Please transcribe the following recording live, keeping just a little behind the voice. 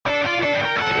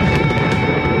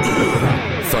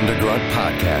Front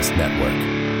Podcast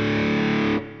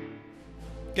Network.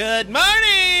 Good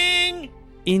morning!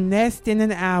 In less than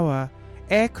an hour,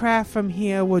 aircraft from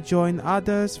here will join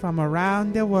others from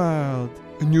around the world.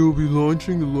 And you will be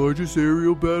launching the largest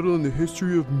aerial battle in the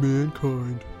history of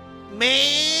mankind.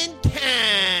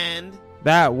 Mankind!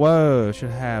 That word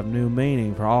should have new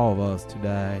meaning for all of us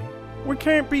today. We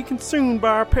can't be consumed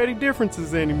by our petty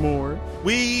differences anymore.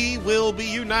 We will be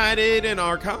united in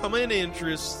our common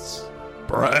interests.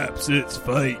 Perhaps it's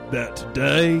fate that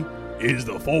today is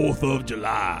the 4th of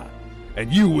July,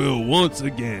 and you will once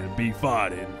again be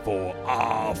fighting for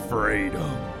our freedom.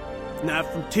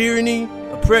 Not from tyranny,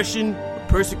 oppression, or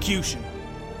persecution,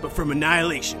 but from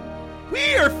annihilation.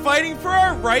 We are fighting for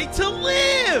our right to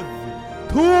live!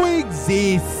 To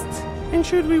exist! And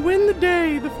should we win the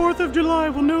day, the 4th of July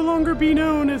will no longer be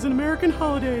known as an American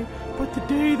holiday, but the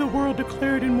day the world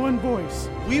declared in one voice.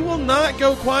 We will not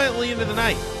go quietly into the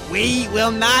night. We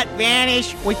will not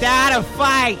vanish without a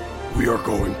fight! We are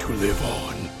going to live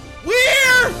on.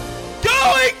 We're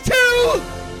going to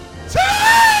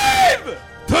live!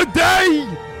 Today,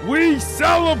 we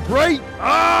celebrate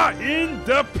our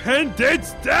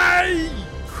Independence Day!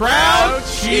 Crowd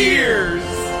cheers!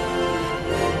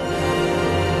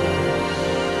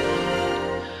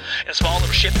 In a small little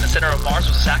ship in the center of Mars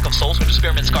was a sack of souls with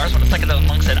experiment scars. When the psychedelic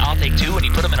monk said, "I'll take two," and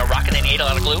he put them in a rocket and he ate a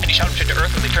lot of glue. And he shot them straight to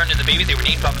Earth when they turned into babies. They were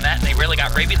named Bob and Matt, and they rarely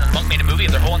got rabies. And the monk made a movie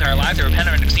of their whole entire lives. They were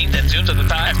panoramic scenes and zooms of the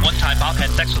time. And one time Bob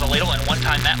had sex with a ladle, and one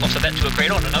time Matt lost a vet to a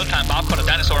cradle, and another time Bob caught a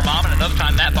dinosaur mom, and another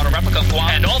time Matt bought a replica of Guam.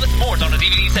 And all this more is on a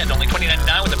DVD set, only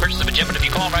 $20.99 with the purchase of a gem. But if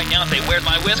you call right now and say, "Where's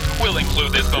my whisk?" we'll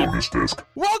include this bonus disc.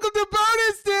 Welcome to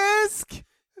Bonus Disc!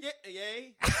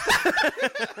 Yay.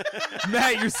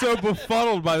 Matt, you're so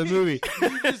befuddled by the movie.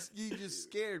 You just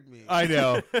scared me. I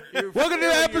know. Welcome to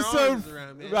episode...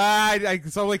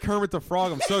 It's only Kermit the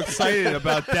Frog. I'm so excited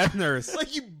about Death Nurse. It's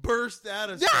like you burst out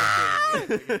of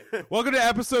something. Welcome to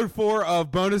episode 4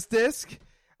 of Bonus Disc.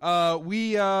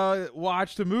 We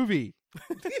watched a movie.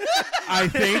 I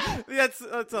think. That's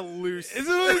a loose... It's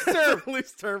a loose term.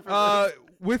 loose term for this.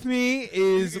 With me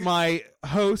is my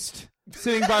host...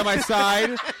 sitting by my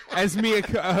side as me a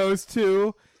co-host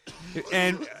too,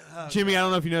 and Jimmy, I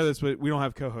don't know if you know this, but we don't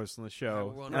have co-hosts on the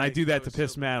show, and I do that to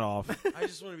piss Matt off. I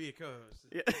just want to be a co-host.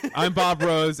 Yeah. I'm Bob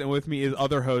Rose, and with me is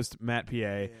other host Matt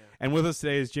PA, and with us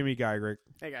today is Jimmy Geigrick.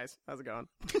 Hey guys, how's it going?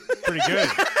 Pretty good.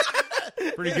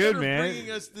 Pretty good, for man.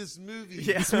 Bringing us this movie.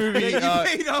 Yeah. This movie, You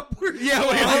paid upwards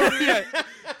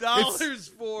dollars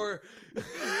for.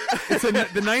 It's the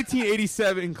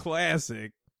 1987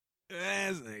 classic,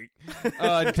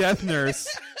 Death Nurse.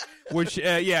 Which,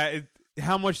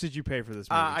 how much did you pay for this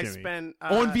movie, I Jimmy? spent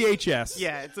on VHS.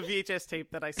 Yeah, it's a VHS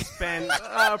tape that I spent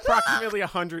approximately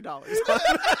 $100 on.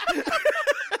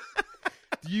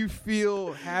 Do you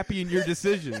feel happy in your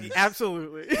decision?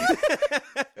 Absolutely.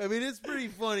 I mean, it's pretty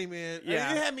funny, man. Yeah. I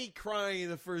mean, it had me crying in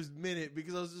the first minute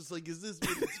because I was just like, is this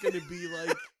what it's going to be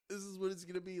like? This is what it's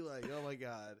going to be like. Oh, my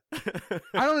God.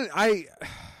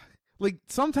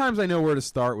 Sometimes I know where to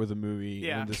start with a movie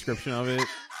and the description of it.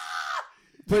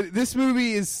 But this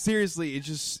movie is seriously,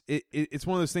 it's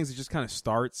one of those things that just kind of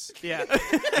starts. Yeah.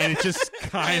 And it just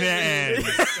kind of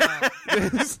ends.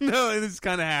 This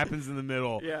kind of happens in the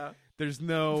middle. Yeah. There's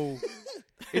no.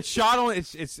 It's shot on.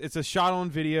 It's a shot on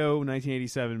video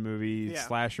 1987 movie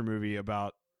slasher movie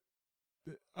about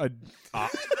a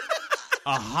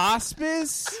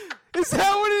hospice. Is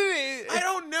that what it is? I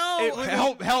don't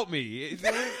know. Help me.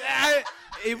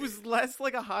 It was less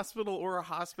like a hospital or a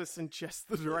hospice than just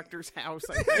the director's house,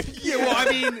 I think. Yeah, well,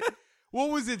 I mean, what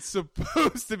was it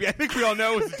supposed to be? I think we all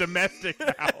know it was a domestic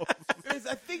house.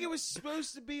 I think it was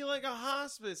supposed to be like a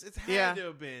hospice. It had to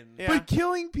have been. Yeah. But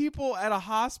killing people at a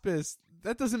hospice,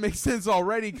 that doesn't make sense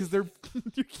already because you're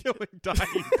killing dying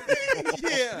people.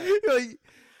 Yeah. Like,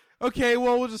 okay,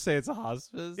 well, we'll just say it's a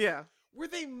hospice. Yeah. Were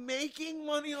they making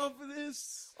money off of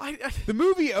this? The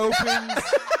movie opens.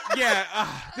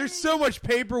 There's so much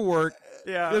paperwork.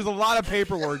 Yeah. There's a lot of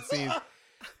paperwork scenes.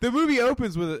 The movie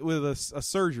opens with a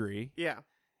surgery. Yeah.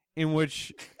 In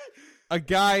which a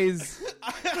guy's.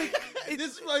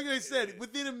 This, like I said,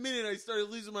 within a minute I started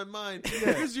losing my mind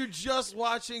because you're just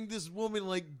watching this woman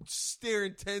like stare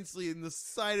intensely in the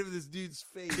side of this dude's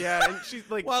face. Yeah, and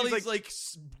she's like, while he's like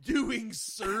doing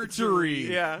surgery.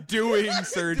 Yeah, doing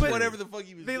surgery. Whatever the fuck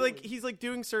he was doing. He's like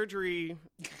doing surgery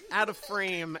out of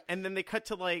frame, and then they cut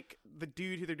to like the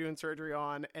dude who they're doing surgery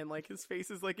on, and like his face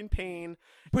is like in pain.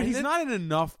 But And he's then- not in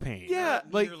enough pain. Yeah,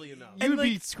 Not like nearly enough. you would And,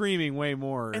 be like- screaming way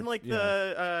more. And like yeah.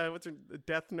 the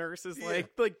death nurse is like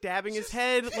dabbing his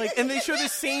head, like, and they show the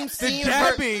same the scene. Of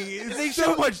her, dabbing. they There's show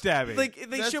so much dabbing. like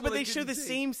they That's show, what but I they show didn't the think.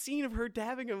 same scene of her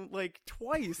dabbing him like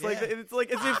twice. Like Yeah. it's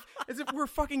like as if we're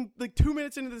fucking like 2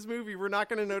 minutes into this movie, we're not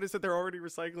going to notice that they're already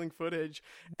recycling footage.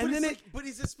 But And then it's but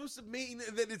is it supposed to mean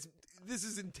that this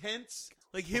is intense?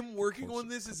 Like him working on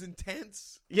this is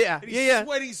intense. yeah, And he's yeah.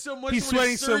 sweating so much. He's during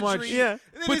his sweating so much. surgery, Yeah. And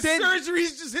then But his then- surgery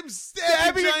is just him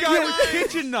stabbing stabbing a guy with knives.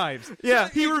 kitchen knives. Yeah.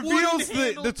 He Like reveals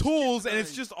wooden-handled the tools, kitchen and it's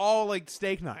knives. just all like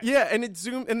steak knives. Yeah, and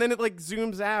then it like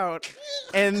zooms out,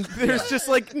 and there's just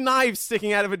like knives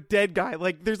sticking out of a dead guy.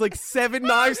 Like there's like 7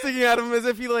 knives sticking out of him, as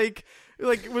if he like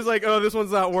was like, oh, this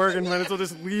one's not working, man. So I'll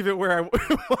just leave it where I.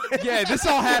 Yeah, this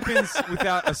all happens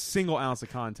without a single ounce of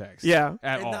context. Yeah.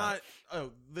 at And all.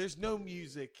 there's no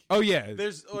music. Oh yeah,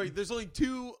 There's only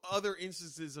 2 other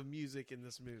instances of music in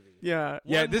this movie. Yeah.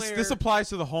 yeah. One This where- applies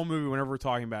to the whole movie. Whenever we're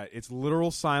talking about it, it's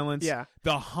literal silence. Yeah.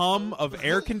 the hum of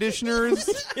air conditioners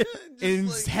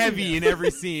is like- heavy in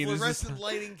every scene. It's just- Fluorescent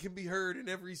lighting can be heard in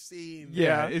every scene.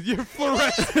 yeah, Yeah. if you're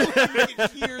fluorescent. You can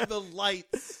hear the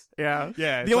lights. Yeah.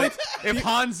 Yeah, The it's only- like if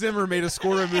Hans Zimmer made a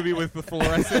score to a movie with the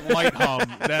fluorescent light hum,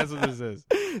 that's what this is.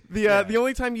 The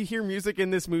only time you hear music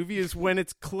in this movie is when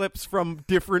it's clips from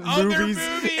different Other movies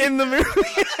movies. in the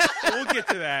movie. We'll get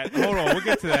to that. Hold on, we'll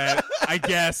get to that. I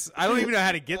guess I don't even know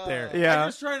how to get there. Yeah. I'm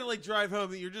just trying to like drive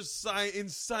home that you're just in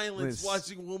silence Liz.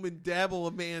 watching a woman dabble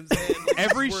a man's head. when he's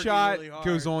Every working shot really hard.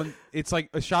 goes on. It's like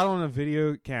a shot on a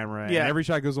video camera. Yeah. And every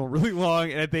shot goes on really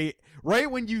long. And right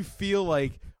when you feel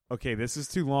like, okay, this is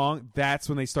too long, that's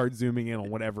when they start zooming in on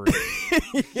whatever it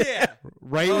is. Yeah.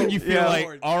 Right when you feel yeah. like,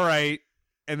 Lord. all right,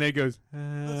 and then it goes,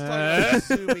 Let's talk about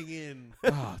zooming in.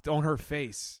 oh, on her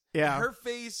face. Yeah. Her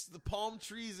face, the palm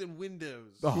trees, and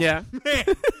windows. Oh, Yeah. man.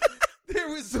 There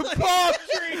was like, palm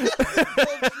trees.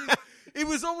 It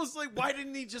was almost like, why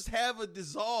didn't he just have a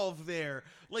dissolve there?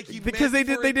 Like he Because meant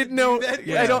they for didn't it to do know. that,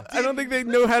 Yeah. I don't think they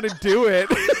know how to do it.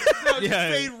 No, it Yeah.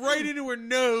 fade right into her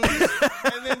nose,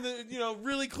 and then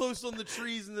really close on the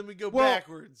trees, and then we go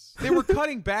backwards. They were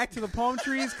cutting back to the palm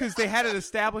trees because they had an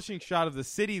establishing shot of the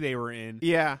city they were in.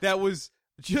 Yeah. That was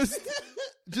just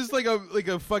like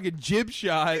a fucking jib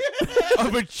shot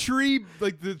of a tree,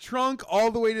 like the trunk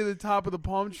all the way to the top of the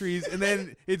palm trees, and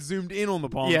then it zoomed in on the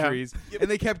palm Yeah. trees, and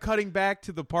they kept cutting back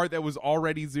to the part that was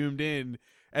already zoomed in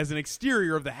as an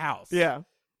exterior of the house. Yeah.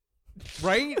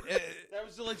 Right? That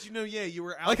was to let you know, you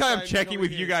were outside. I like how I'm and checking over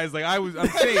with here. you guys. Like I'm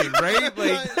saying, right? I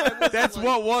wasn't That's like-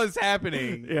 what was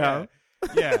happening. Yeah.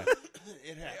 Yeah.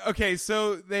 It happened. Okay,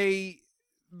 so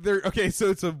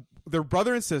it's their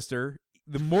brother and sister,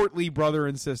 the Mortley brother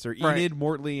and sister, Right. Enid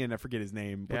Mortley, and I forget his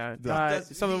name. but Yeah. the-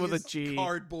 Something He with a is G.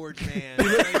 Cardboard man.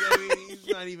 I mean, he's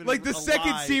not even like the second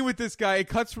alive. scene with this guy, it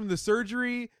cuts from the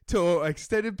surgery to an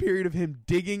extended period of him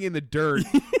digging in the dirt,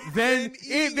 then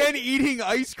eating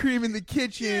ice cream in the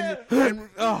kitchen, Yeah. and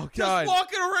oh god, Just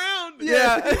walking around.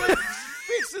 Yeah. He, like,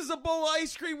 fixes a bowl of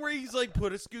ice cream where he's like,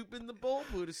 put a scoop in the bowl,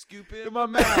 put a scoop in my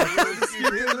mouth, put a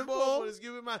scoop in the bowl, put a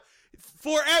scoop in my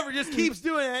forever. Just keeps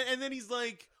doing that, and then he's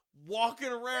like walking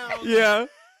around. Yeah.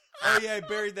 Oh yeah, I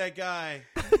buried that guy.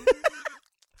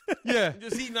 yeah.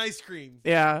 Just eating ice cream.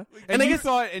 Yeah. And I you guess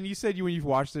thought, and you said when you've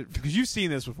watched it because you've seen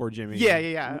this before, Jimmy.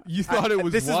 Yeah. You thought it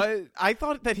was this is- what? I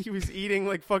thought that he was eating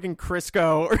like fucking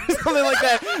Crisco or something like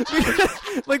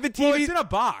that. Like the TV. Well, it's in a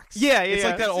box. Yeah, It's yeah.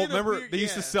 like that It's old. in a Remember, weird- they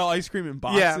used to yeah. sell ice cream in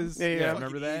Yeah, boxes. yeah, yeah. Remember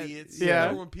Fucking that? Idiots. Yeah.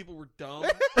 Remember when people were dumb?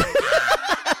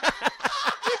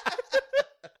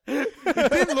 It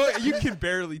didn't look, you can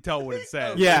barely tell what it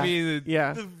says. Yeah. I mean,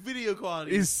 Yeah. The video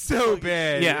quality is so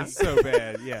bad. Yeah. It's so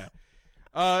bad. Yeah.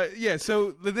 Yeah.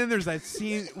 So then there's that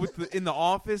scene in the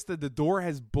office that the door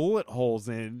has bullet holes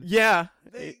in. Yeah.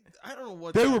 I don't know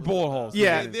what They that were was bullet about. holes.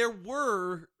 Yeah. There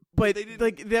were, But they didn't.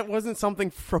 like that wasn't something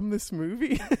from this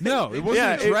movie. No, it wasn't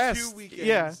Yeah, it- addressed. 2 weekends.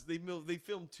 Yeah. They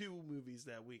filmed 2 movies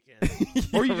that weekend.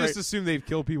 Or you Right. just assume they've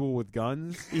killed people with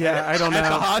guns. Yeah, I don't At the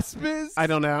know. hospice. I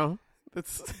don't know.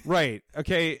 That's Right.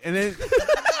 Okay. And then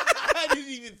I didn't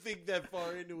even think that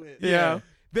far into it. yeah.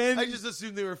 then I just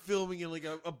assumed they were filming in like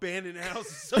a abandoned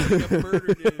house and somebody got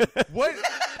murdered in it. what?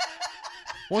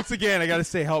 Once again, I got to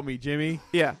say, help me, Jimmy.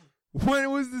 Yeah. When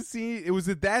was the scene? It was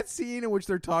at that scene in which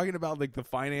they're talking about like the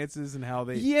finances and how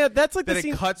they. Yeah, that's like That the it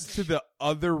scene. cuts to the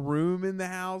other room in the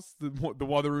house, the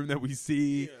other room that we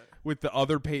see Yeah. with the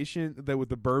other patient, that with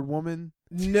the bird woman.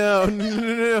 No.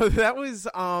 That was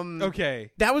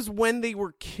Okay, That was when they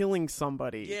were killing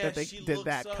somebody Yeah, that they she did looks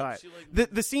that up, cut. she,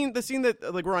 like- The scene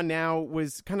that like we're on now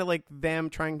was kind of like them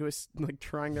trying to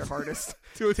trying their hardest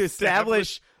to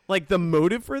establish like the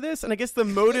motive for this, and I guess the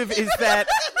motive is that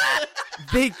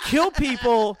they kill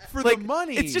people For like, the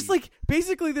money. It's just like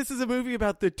basically this is a movie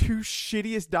about the two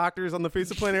shittiest doctors on the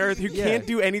face of planet Earth who can't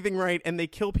do anything right, and they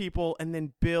kill people and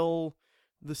then bill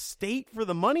the state for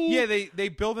the money. Yeah, they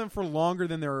bill them for longer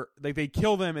than they're like they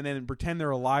kill them and then pretend they're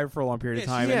alive for a long period of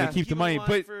time and they keep the money.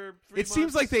 But it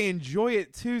seems like they enjoy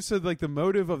it too. So like the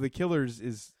motive of the killers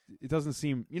is it doesn't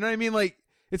seem, you know what I mean? Like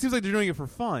it seems like they're doing it for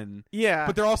fun. Yeah,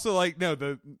 but they're also like no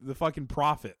the fucking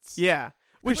profits. Yeah,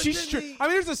 when I mean,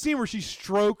 there's a scene where she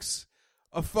strokes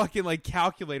a fucking like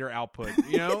calculator output,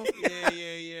 you know?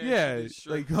 Yeah.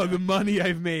 Like the money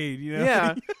I've made, you know?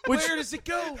 Yeah. Where does it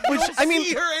go? Which I mean,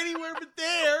 see her anywhere but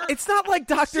there. It's not like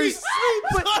doctors. She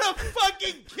sleeps on a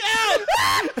fucking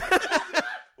couch.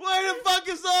 Where the fuck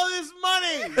is all this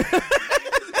money?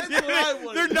 That's what I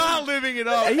want. They're not living it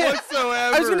up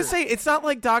whatsoever. I was gonna say it's not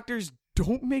like doctors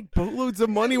don't make boatloads of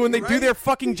money when they do their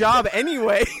fucking job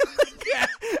anyway.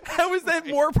 How is that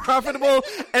more profitable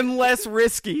and less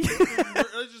risky?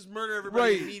 Let's just murder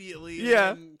everybody immediately.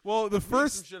 Yeah. Well, the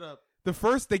first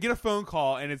they get a phone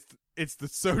call and it's the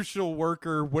social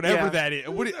worker, whatever that is.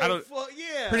 I don't.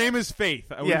 Her name is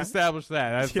Faith. I would establish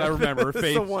that. I remember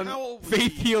Faith.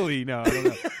 Faith Healy. No, I don't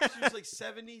know. She was like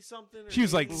 70 something. She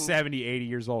was like 70, 80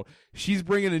 years old. She's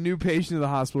bringing a new patient to the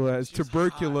hospital that has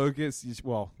tuberculosis.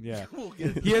 Well, yeah,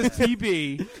 he has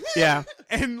TB. Yeah,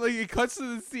 and like it cuts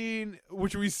to the scene,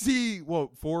 which we see 4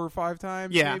 or 5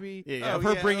 times, maybe. Yeah. Of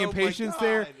her bringing patients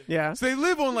there. Yeah, so they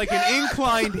live on like an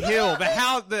inclined hill.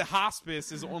 The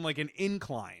hospice is on like an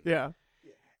incline. Yeah.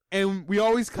 And we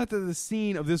always cut to the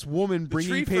scene of this woman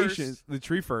bringing patients. The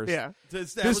tree first. Yeah.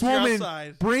 This woman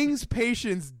brings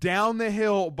patients down the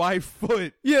hill by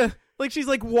foot. Yeah. Like she's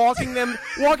like walking this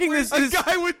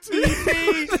guy with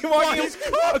TB walking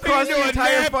across the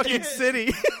entire fucking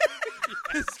city.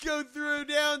 Let's go through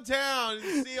downtown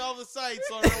and see all the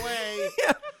sights on our way.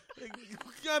 Yeah.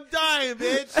 I'm dying,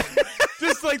 bitch.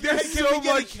 Just like there's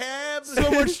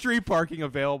so much street parking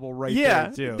available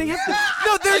there too. They have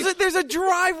there's a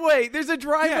driveway. There's a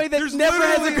driveway that never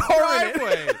has a car in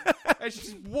it. And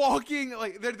she's walking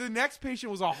like the next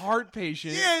patient was a heart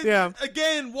patient. Yeah.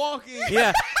 Again, walking.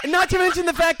 Yeah. And not to mention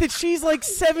the fact that she's like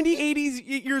 70, 80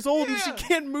 years old and she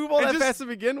can't move all that fast to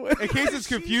begin with. In case it's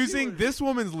confusing, this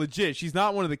woman's legit. She's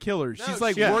not one of the killers. She's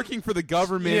like working for the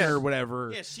government or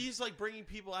whatever. Yeah, she's like bringing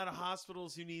people out of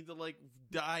hospitals who need to like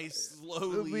die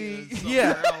slowly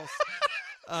else.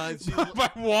 By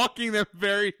walking them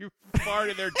very far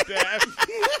to their death.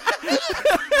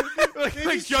 like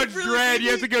Judge Dredd,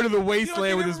 you have to go to the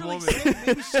wasteland with this woman.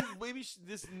 Maybe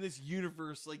in this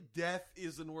universe, like death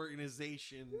is an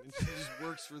organization, and she just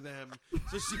works for them.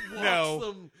 So she walks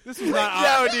them. This is not.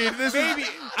 No, dude.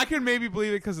 I could maybe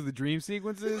believe it because of the dream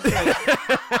sequences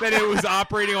that it was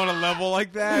operating on a level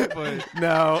like that, but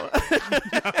no,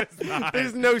 it's not.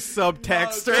 There's no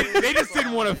subtext. They just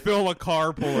didn't want to film a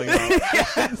car pulling up.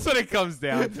 That's what it comes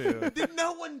down to. Did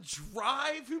no one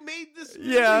drive who made this movie?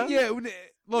 Yeah.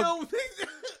 Look, No,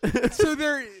 so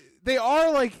they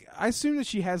are like, I assume that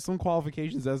she has some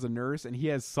qualifications as a nurse and he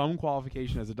has some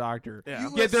qualification as a doctor. Yeah.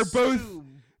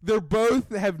 They're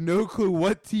both have no clue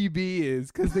what TB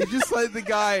is because they just let the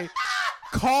guy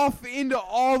cough into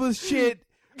all the shit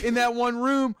in that one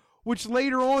room, which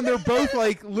later on they're both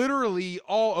like literally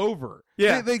all over.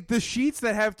 Yeah. Like the sheets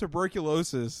that have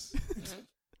tuberculosis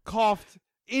coughed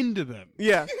into them.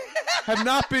 Yeah. Have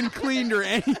not been cleaned or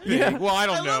anything. Yeah. Well, I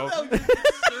don't know.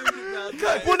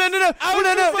 Well,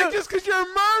 no. Just because you're a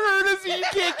murderer doesn't mean you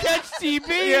can't catch TB.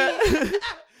 Yeah.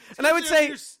 And I would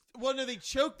say, well, no, they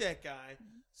choked that guy.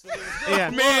 So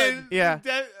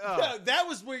that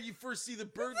was where you first see the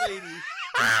bird lady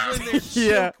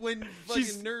when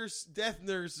fucking death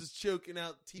nurse is choking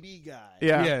out TB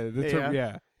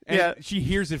guy. And she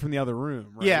hears it from the other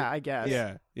room, right? Yeah, I guess.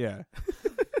 Yeah.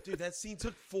 Dude, that scene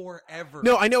took forever.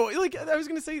 No, I know. Like, I was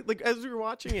gonna say, like, as we were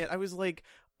watching it, I was like,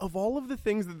 of all of the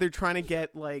things that they're trying to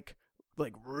get, like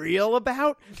real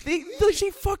about, she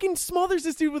fucking smothers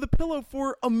this dude with a pillow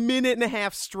for a minute and a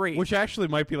half straight. Which actually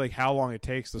might be like how long it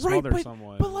takes to smother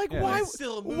someone. But like, why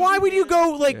would you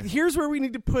go like? Here's where we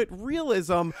need to put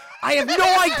realism. I have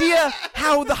no idea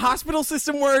how the hospital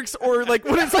system works, or like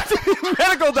what it's like to be a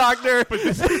medical doctor. But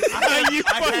this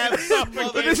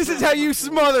is how you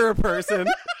smother a person.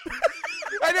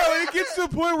 I know, it gets to the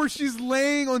point where she's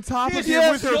laying on top of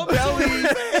him with her belly.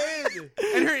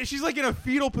 And she's like in a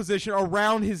fetal position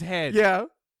around his head. Yeah.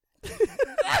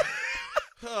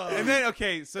 And then,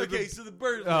 so the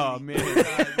bird. Oh, man.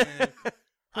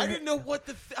 I didn't know what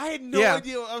I had no Yeah.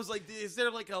 idea. I was like, is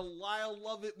there like a Lyle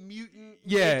Lovett mutant?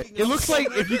 Yeah, making it a looks like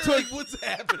if you like, took- what's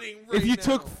happening right If you now?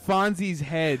 took Fonzie's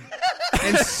head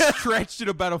and stretched it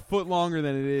about a foot longer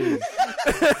than it is.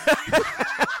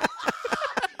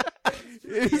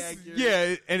 accurate.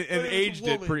 Yeah, and it's a aged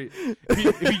it woman. pretty.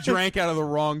 If he drank out of the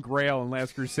wrong Grail in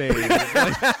Last Crusade,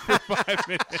 like, for 5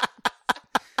 minutes.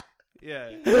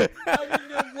 Yeah, I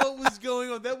didn't know what was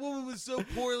going on. That woman was so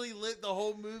poorly lit the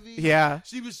whole movie. Yeah.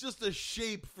 She was just a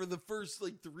shape for the first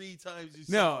like 3 times you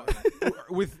saw no. her.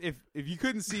 With if you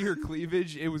couldn't see her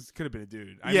cleavage, it could have been a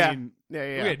dude. I Yeah. mean,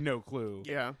 Yeah. we had no clue.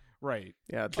 Yeah. Right.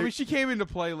 Yeah. I mean, she came into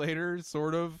play later,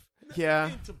 sort of.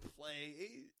 Yeah. Into play.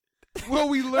 Well,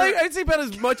 we learned. I'd say about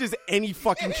as much as any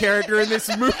fucking character in this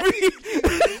movie.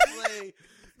 Play.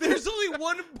 There's only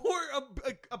one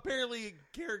apparently a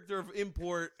character of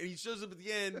import, and he shows up at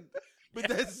the end. But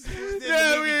that's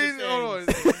hold on.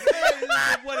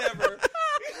 whatever.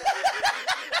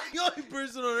 The only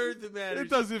person on earth that matters. It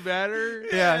doesn't matter.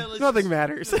 Yeah. let's Nothing just-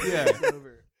 matters. Yeah. It's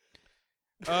over.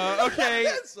 Okay.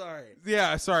 Sorry.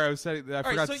 Yeah. Sorry, I was saying. I All right,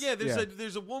 forgot. so yeah, to-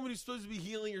 there's a woman who's supposed to be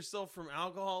healing herself from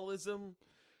alcoholism,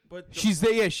 but She's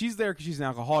there. Yeah, she's there because she's an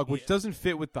alcoholic, which Yeah. doesn't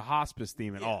fit with the hospice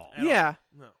theme at all. Yeah.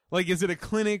 No. Like, is it a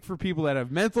clinic for people that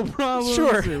have mental problems?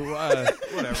 Sure. Or,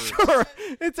 whatever. Sure.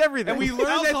 It's everything. And we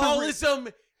learned that Alcoholism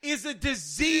is a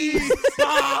disease,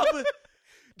 Bob.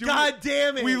 God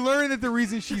damn it. we learned that the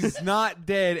reason she's not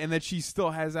dead and that she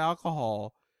still has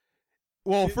alcohol.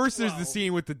 Well, first there's the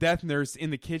scene with the death nurse in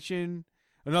the kitchen.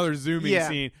 Another zooming Yeah.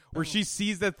 scene where she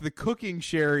sees that the cooking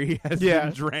sherry has Yeah.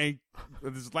 been drank.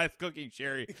 There's less cooking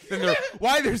sherry. Then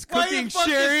why there's Why cooking the fuck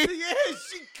sherry? Is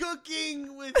she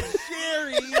cooking with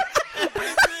sherry?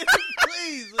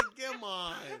 Please, like, come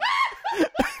on.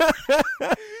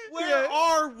 Where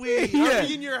are we? Yeah. Are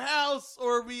we in your house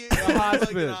or are we in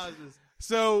hospice. hospice?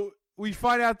 So we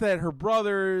find out that her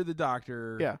brother, the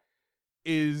doctor, Yeah.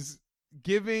 is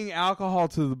giving alcohol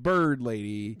to the bird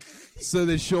lady so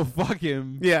that she'll fuck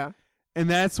him. Yeah. And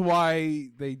that's why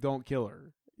they don't kill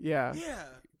her. Yeah. Yeah.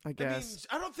 I guess.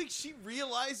 I don't think she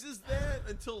realizes that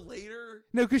until later.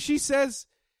 No, because she says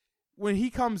when he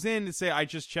comes in to say, I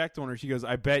just checked on her, she goes,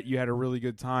 I bet you had a really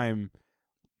good time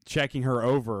checking her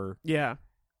over. Yeah.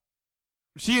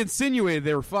 She insinuated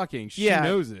they were fucking. She Yeah.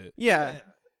 knows it. Yeah.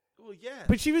 Well, yeah.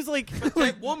 But she was like,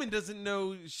 that woman doesn't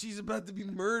know she's about to be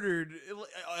murdered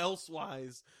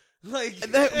elsewise. Like,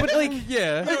 but like,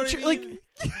 Yeah. You know what I like mean?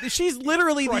 she's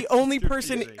literally the Christ, only it's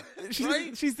person. confusing.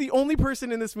 Right? She's the only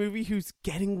person in this movie who's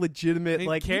getting legitimate And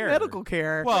like care. medical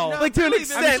care. Well, like to an really,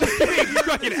 extent.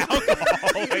 fucking alcohol.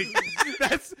 Like,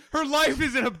 that's her life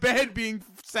is in a bed being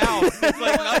soused. It's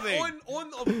like nothing.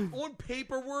 on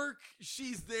paperwork,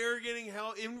 she's there getting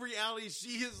help. In reality,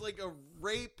 she is like a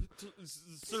rape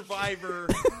survivor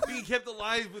being kept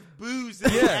alive with booze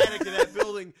in the attic of that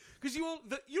building. Because you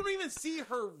don't even see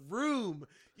her room.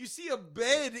 You see a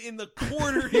bed in the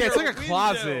corner. Yeah, it's near like a window.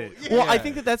 closet. Yeah. Well, I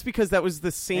think that's because that was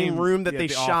the same room that yeah, they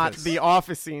the shot office. the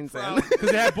office scenes in. Probably.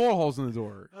 Because they had bullet holes in the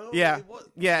door. Oh, Yeah, it was-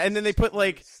 yeah, and then they put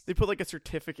like a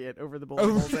certificate over the bullet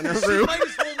holes in her She room. might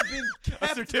as well have been kept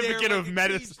A certificate there of like a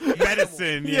medicine. caged animal.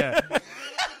 Medicine, yeah.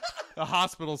 A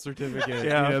hospital certificate.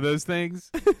 Yeah. You know, those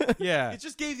things. Yeah. It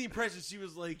just gave the impression she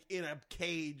was like in a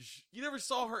cage. You never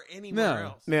saw her anywhere No.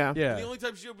 else. Yeah, Yeah. The only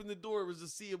time she opened the door was to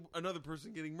see another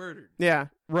person getting murdered. yeah,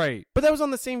 Right. but that was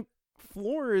on the same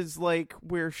floor as like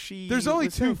where she. There's only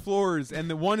was 2 in. floors, and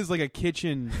the one is like a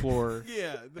kitchen floor.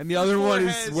 Yeah, And the first other floor one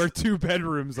is has- where 2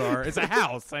 bedrooms are. It's a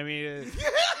house. I mean,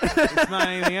 it's not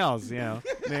anything else, you know.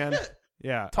 Man,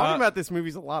 Yeah. talking about this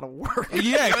movie's a lot of work.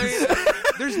 Yeah, 'cause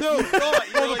there's no. You thought,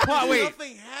 you're Well, the like, plot. there's Wait,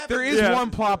 nothing happening. there is Yeah. one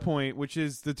plot point, which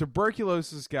is the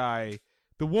tuberculosis guy,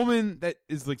 the woman that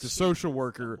is like the social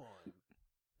worker,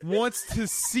 wants to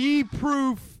see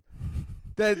proof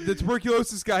that the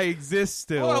tuberculosis guy exists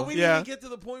still. Oh, we didn't Yeah. even get to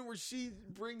the point where she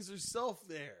brings herself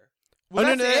there. Well, oh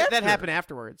no, that's no, that after. happened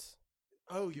afterwards.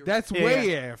 Oh, you're That's right.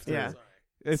 way Yeah. after. Yeah. Sorry.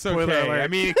 It's Spoiler okay. alert. I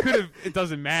mean, it could have. It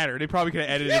doesn't matter. They probably could have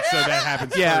edited it so that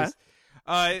happens Yeah. first.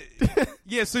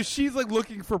 Yeah. So she's like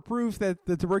looking for proof that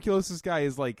the tuberculosis guy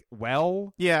is like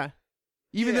well, Yeah,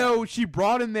 even Yeah. though she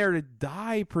brought him there to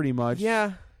die, pretty much.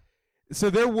 yeah, So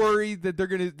they're worried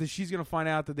that she's gonna find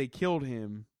out that they killed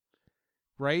him,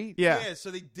 right? yeah.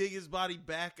 So they dig his body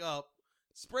back up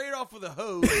spray it off with a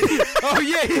hose. Oh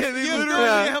yeah. They You have literally.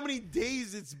 no idea how many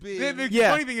days it's been. The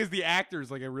Yeah. funny thing is, the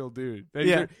actor's like a real dude.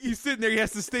 Yeah. He's sitting there. He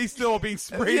has to stay still while being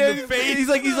sprayed Yeah, in the face. He's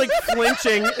like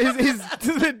flinching.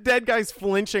 The dead guy's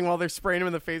flinching while they're spraying him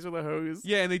in the face with a hose.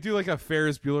 Yeah, and they do like a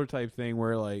Ferris Bueller type thing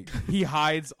where like he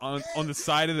hides on the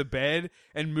side of the bed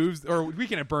and moves, or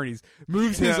Weekend at Bernie's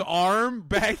moves his arm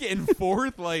back and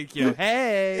forth like,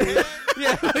 hey,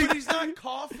 yeah. But he's not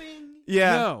coughing.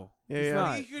 Yeah. No, Yeah, it's yeah.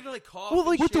 not. You could like cough. Well,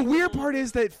 like, and But the shake a weird little. part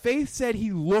is that Faith said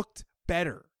he looked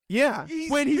better Yeah.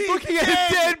 when he's being looking at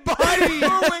a dead body.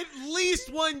 For at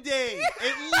least one day.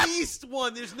 At least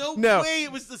one. There's no way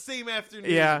it was the same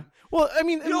afternoon. Yeah. Well, I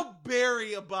mean, You don't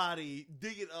bury a body,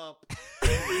 dig it up,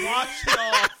 wash it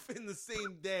off in the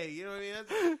same day. You know what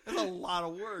I mean? That's a lot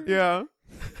of work. yeah.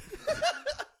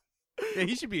 Yeah,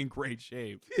 he should be in great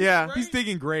shape. Yeah. Right? He's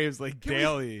digging graves like Can we-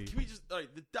 daily. Can we just, all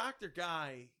right, the doctor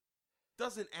guy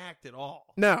doesn't act at all,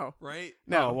 No. right?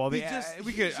 No. Oh, well, He just-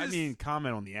 we he could. just- I mean,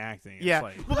 comment on the acting. It's Yeah.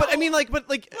 like, But I mean, like, But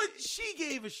she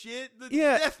gave a shit. The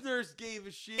Yeah. death nurse gave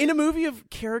a shit. in a movie of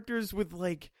characters with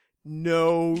like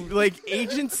no like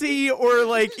agency or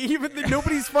like even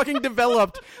nobody's fucking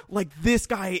developed, like this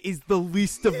guy is the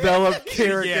least developed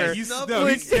character. yeah,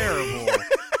 he's terrible.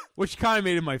 Which kind of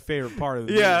made him my favorite part of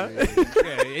the Yeah. movie.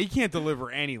 Yeah, he can't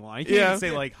deliver any line. He can't Yeah. even say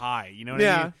like hi. You know what I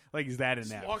Yeah. mean? Like, is that Just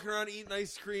enough? walking around eating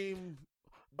ice cream,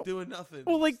 doing nothing.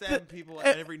 Well, like stabbing people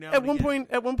at, every now at and one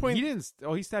again. point, He didn't.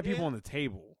 Oh, he stabbed people Yeah. on the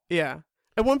table. yeah.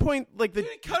 At one point, like Dude,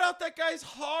 he cut out that guy's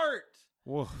heart.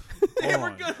 Whoa. They Hold were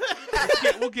on. gonna.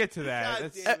 We'll get to that. God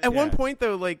That's- damn it. at one Yeah. point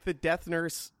though, like the death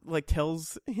nurse like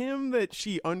tells him that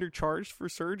she undercharged for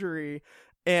surgery,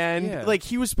 and Yeah. like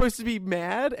he was supposed to be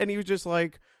mad, and he was just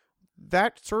like,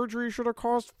 that surgery should have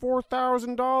cost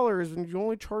 $4,000, and you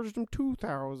only charged him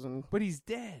 $2,000. But he's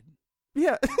dead.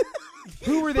 Yeah.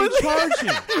 Who were they charging?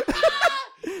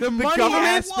 The money government?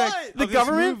 aspect What? of The this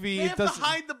government? movie. They It have to doesn't.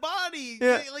 hide the body.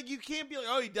 Yeah. Like you can't be like,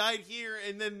 oh, he died here,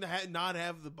 and then not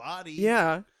have the body.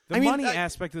 Yeah. The I mean, money I-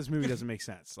 aspect of this movie doesn't make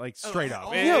sense. Like straight up,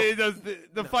 oh, It- no. it does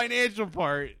the financial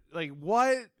part. Like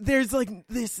what? There's like,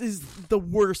 this is the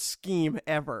worst scheme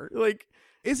ever. Like,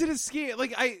 Is it a scheme?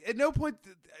 Like I at no point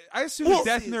I assume Well, the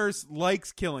death nurse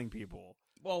likes killing people,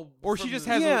 Well, or she from just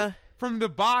the- has Yeah. from the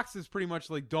box is pretty much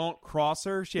like don't cross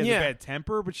her. She has Yeah. a bad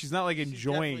temper, but she's not like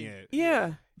enjoying definitely- it.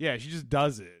 yeah. Yeah, she just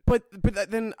does it. But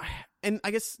then, and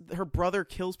I guess her brother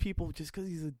kills people just because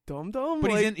he's a dum-dum. But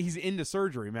like, he's into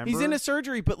surgery. Remember, he's into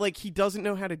surgery, but like he doesn't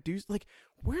know how to do. Like,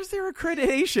 where's their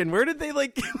accreditation? Where did they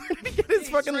like? Where did he get his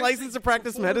fucking license to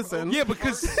practice medicine? Yeah,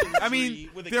 because I mean,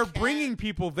 with a they're cat. bringing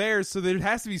people there, so there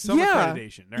has to be some Yeah.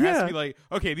 accreditation. There has Yeah. to be like,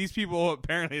 okay, these people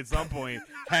apparently at some point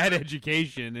had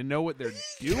education and know what they're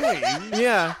doing,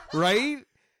 Yeah. right?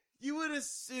 You would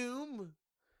assume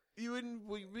you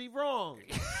wouldn't be wrong.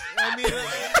 I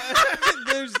mean,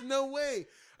 there's no way.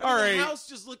 I mean, All the right. house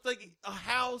just looked like a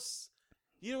house.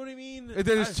 You know what I mean?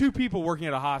 There's two people working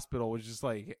at a hospital, which is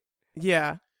like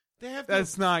Yeah. They have to,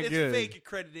 That's not it's good. fake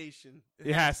accreditation.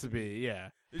 it has to be, yeah.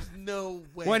 There's no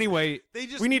way. Well, anyway, they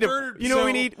just We need a- murdered you know what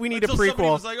we people need? We need a until somebody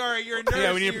prequel. Was like, all right, you're a nurse.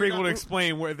 yeah, we need a you're prequel to not-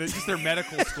 explain where just their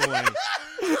medical schooling.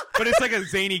 But it's like a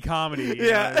zany comedy. you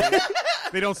Yeah. know?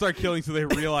 They don't start killing so they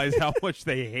realize how much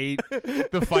they hate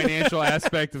the financial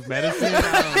aspect of medicine.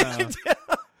 I don't know.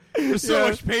 There's so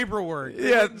much paperwork. They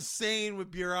Yeah. went insane with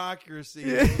bureaucracy.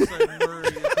 They started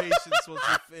murdering the patients once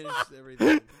they finished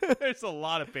everything. There's a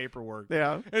lot of paperwork.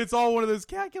 Yeah. And it's all one of those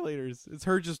calculators. It's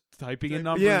her just typing in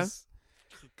numbers. Yeah.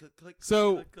 Click, click,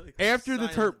 So click, click, after the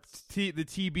silence. the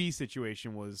TB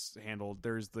situation was handled,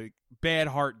 there's the bad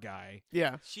heart guy,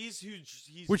 Yeah. She's huge.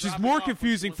 He's which is dropping more off when she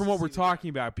confusing wants from to what we're see the guy. talking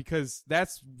about, because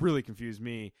that's really confused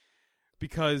me,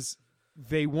 because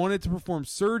they wanted to perform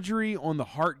surgery on the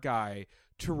heart guy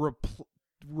to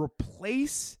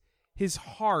replace his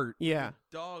heart Yeah.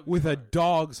 Dog with a heart.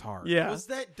 dog's heart. Yeah. Was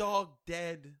that dog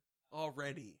dead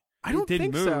already? I don't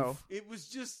didn't think move. so. It was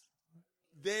just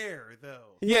there,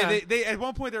 though. Yeah, they at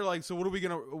one point they're like, so what are we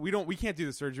gonna? We can't do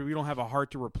the surgery. We don't have a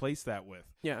heart to replace that with.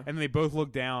 Yeah. And they both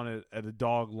look down at a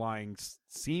dog lying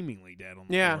seemingly dead on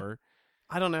the Yeah. floor.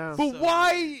 I don't know. But So-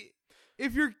 why,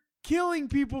 if you're killing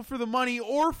people for the money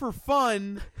or for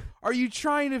fun, are you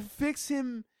trying to fix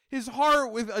his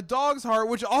heart with a dog's heart,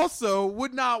 which also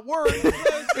would not work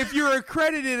if you're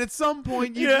accredited at some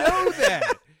point? You know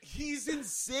that. He's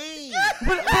insane.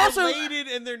 But They're also- related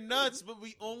and they're nuts, but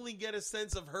we only get a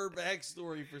sense of her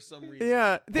backstory for some reason.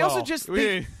 Yeah. They also Well, just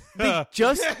we- they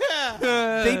just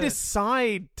Yeah. they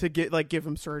decide to give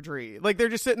him surgery. Like they're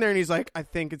just sitting there and he's like, I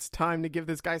think it's time to give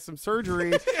this guy some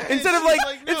surgery. Instead of she's like,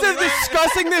 no, instead of right.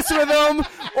 discussing this with him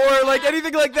or like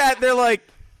anything like that, they're like,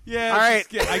 Yeah. All right.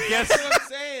 I guess That's what I'm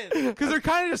saying. because they're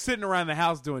kind of just sitting around the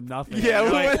house doing nothing. Yeah,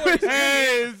 They're like, what-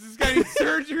 hey, is this guy need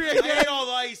surgery I again? ate all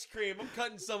the ice cream. I'm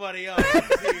cutting somebody up.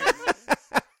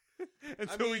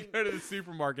 Until we mean- go to the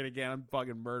supermarket again, I'm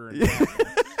fucking murdering.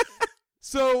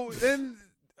 So then,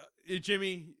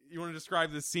 Jimmy, you want to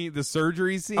describe the scene, the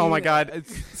surgery scene? Oh my God!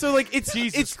 It's, So like it's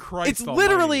Jesus it's Christ it's almighty.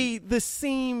 literally the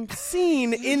same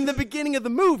scene in the beginning of the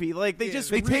movie. Like they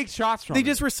just they take shots from they it.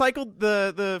 just recycled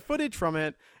the footage from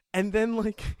it, and then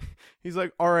like he's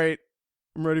like, "All right,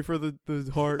 I'm ready for the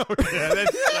heart." yeah,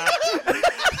 that's not,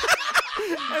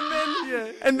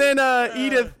 And then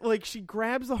Edith, like, she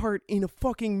grabs the heart in a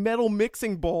fucking metal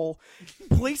mixing bowl,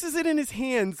 places it in his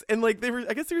hands, and like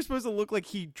I guess they were supposed to look like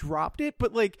he dropped it,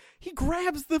 but like he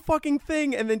grabs the fucking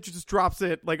thing and then just drops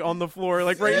it like on the floor,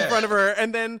 like right in front of her,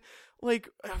 and then like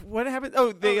what happened?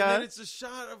 Oh, they and then it's a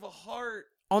shot of a heart,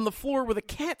 on the floor with a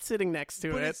cat sitting next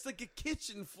to but it. it's like a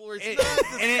kitchen floor. It's and,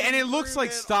 not the and it looks like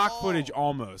room at stock all. footage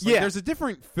almost. Like, Yeah. there's a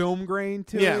different film grain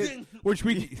to Yeah. it, which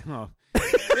we. Oh.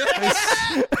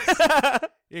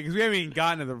 Yeah, because we haven't even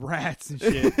gotten to the rats and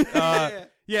shit.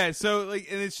 Yeah, so like,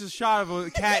 and it's just a shot of a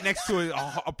cat next to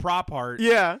a prop heart.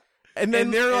 Yeah, and then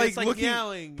And they're and like, it's like looking,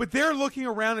 yelling. but they're looking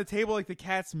around the table like the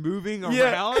cat's moving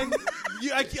Yeah. around.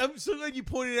 I'm so glad you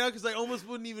pointed it out because I almost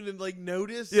wouldn't even like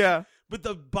notice. yeah. But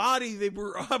the body they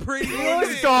were operating on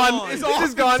It's gone. It's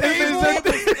just gone.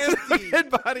 It's empty Dead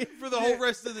body for the whole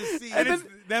rest of the scene. And it's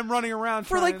them running around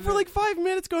for trying like 5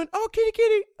 minutes, going, "Oh, kitty,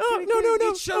 oh no,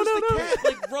 It shows no, the no." cat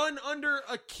like run under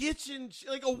a kitchen,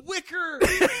 like a wicker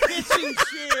kitchen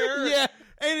chair. Yeah.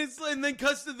 And then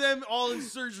cuts to them all in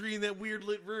surgery in that weird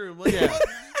lit room. Like, Yeah.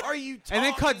 what are you talking and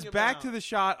then cuts about? back to the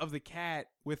shot of the cat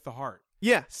with the heart.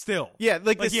 Yeah, Still, yeah,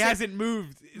 like like the he sa- hasn't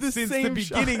moved the since the same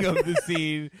beginning shot. of the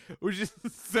scene, which is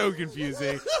so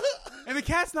confusing. And the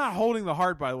cat's not holding the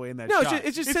heart, by the way, in that No, shot.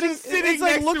 it's just sitting- it's like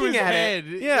next to looking his at it. head.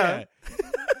 Yeah.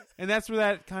 And that's where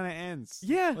that kind of ends.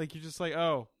 Yeah. like you're just like,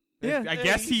 oh. Yeah. I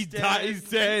guess he He's died. dead. He's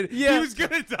dead. Yeah. He was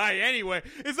gonna die anyway.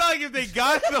 It's not like if they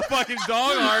got the fucking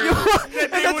dog heart, that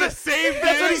they would have saved him.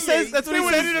 that's what he says- that's what they he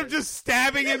would have says. ended up just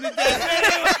stabbing him to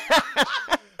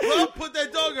death. Well, put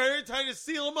that dog on there, trying to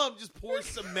seal him up. Just pour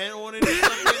cement on it or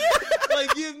something.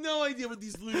 Like, you have no idea what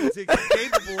these lunatics are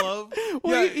capable of.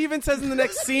 Well, he even says in the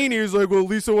next scene, he was like, "Well, at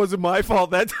least it wasn't my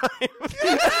fault that time."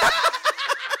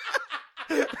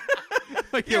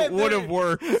 Like Yeah, it would have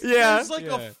worked. Yeah. There's like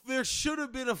Yeah. there should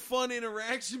have been a fun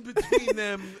interaction between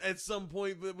them at some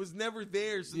point, but it was never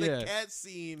there. So Yeah. the cat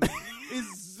scene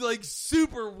is like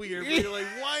super weird. Where you're like,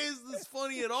 why is this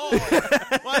funny at all?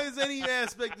 Why is any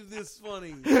aspect of this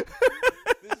funny? This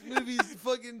movie's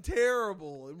fucking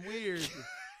terrible and weird.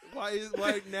 Why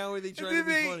now are they trying to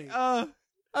be funny? I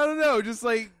don't know. Just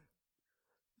like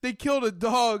they killed a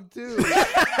dog too.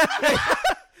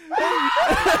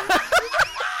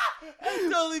 I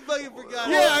totally fucking forgot.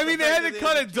 Yeah, about I mean the they fact had that to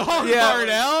cut a dog Yeah. heart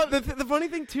out. The funny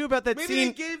thing too about that Maybe scene,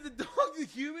 they gave the dog the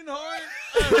human heart.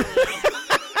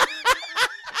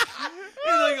 I don't know.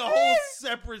 It's like a whole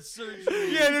separate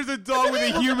surgery. Yeah, there's a dog with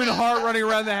a human heart running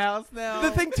around the house now.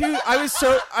 the thing too, I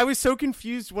was so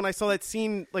confused when I saw that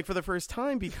scene like for the first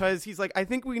time, because he's like, "I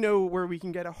think we know where we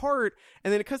can get a heart,"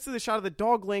 and then it cuts to the shot of the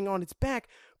dog laying on its back,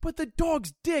 but the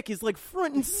dog's dick is like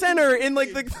front and center in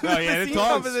like the, Oh, yeah, the the scene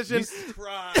dog's- composition. he's-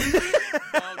 Cry.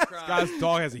 Dog cry. Guy's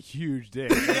dog has a huge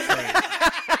dick. It's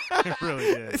like- it really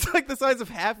is. It's like the size of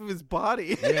half of his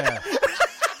body. Yeah.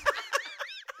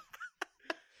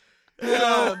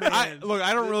 Oh, man.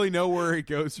 I don't really know where it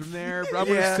goes from there, but I'm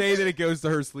Yeah. gonna say that it goes to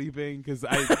her sleeping because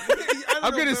I'm gonna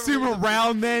remember assume what the-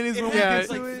 around then is when Yeah, we get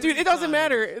to it. dude, it doesn't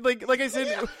matter. Like I said,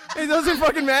 it doesn't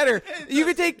fucking matter. You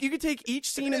could take each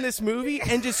scene in this movie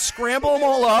and just scramble them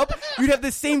all up. You'd have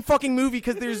the same fucking movie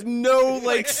because there's no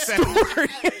like story.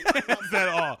 at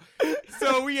all.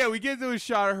 So we get to a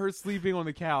shot of her sleeping on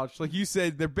the couch. Like you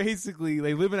said, they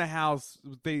live in a house.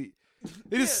 They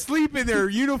just sleep in their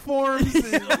uniforms. and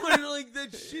Like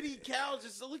that shitty couch.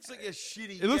 It looks like a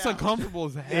shitty. it looks couch. uncomfortable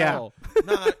as hell.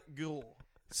 Not cool.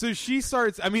 So she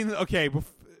starts. I mean, okay,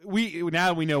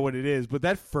 now we know what it is, but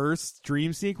that first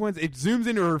dream sequence, it zooms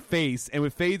into her face and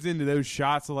it fades into those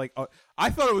shots of like. I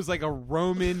thought it was like a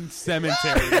Roman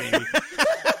cemetery.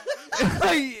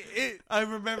 I'm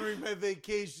remembering my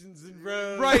vacations in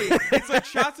Rome. Right, it's like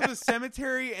shots of a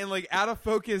cemetery and like out of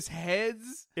focus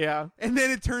heads. Yeah. And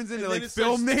then it turns into And then like it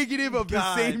film starts- negative of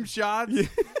God. the same shots,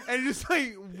 and just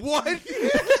like what,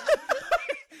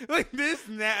 like this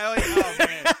now, like oh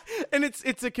man, And it's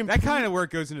a That complete... kind of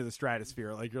work goes into the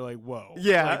stratosphere. Like you're like, whoa,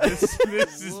 Yeah. like,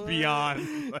 this is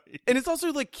beyond. Like, And it's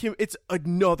also like it's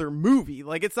another movie.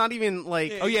 Like it's not even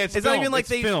like oh yeah, it's not film. even like It's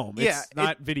they film. Yeah, It's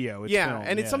not video. It's yeah, film.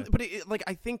 and it's yeah. something. But like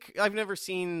I think I've never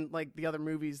seen like the other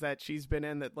movies that she's been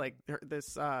in that like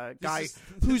this guy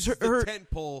who's this is her the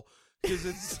tent pole because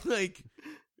it's like,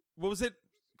 what was it?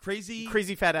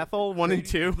 Crazy Fat Ethel 1 and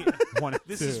 2. One,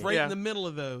 This two. is right Yeah. in the middle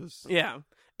of those. Yeah,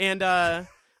 and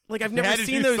like I've They never had to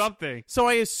seen do those. something. So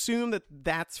I assume that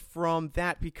that's from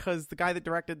that because the guy that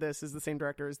directed this is the same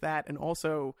director as that, and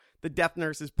also the death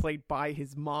nurse is played by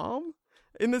his mom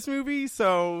in this movie.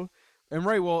 So And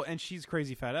well, and she's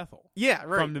Crazy Fat Ethel. yeah,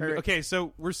 right. From the, right. Okay,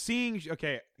 so we're seeing.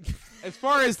 Okay, as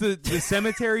far as the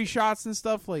cemetery shots and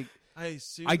stuff, like I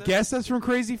assume. I guess that's from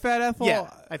Crazy Fat Ethel. Yeah,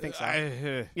 I think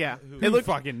so. Yeah, Who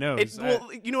fucking knows? Well,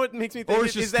 you know what makes me think Or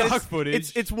it's just is that stock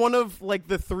footage. It's one of like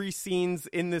the 3 scenes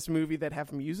in this movie that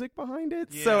have music behind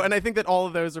it. So, and I think that all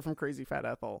of those are from Crazy Fat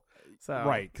Ethel. So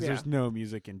right, because yeah. there's no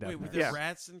music in Death Wait, were Note. there Yeah.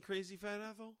 rats in Crazy Fat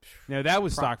Ethel? No, that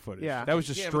was stock footage. yeah. That was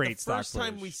just Yeah, straight but the stock first footage.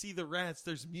 time we see the rats,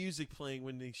 there's music playing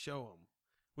when they show them,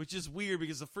 which is weird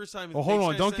because the first time. Well, hold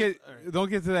on, don't get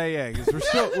to that yet, because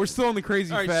we're still in the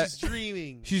Crazy All right, Fat. she's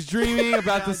dreaming. She's dreaming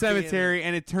about the God damn it. cemetery,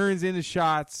 and it turns into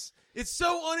shots. It's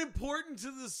so unimportant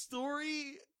to the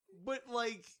story, but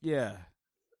like, Yeah,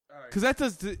 all right. because that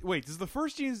does. Does the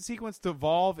first sequence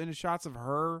devolve into shots of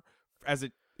her as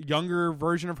a younger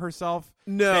version of herself?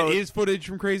 No. That is footage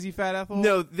from Crazy Fat Ethel.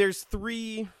 No, there's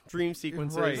 3 dream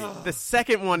sequences. Right. The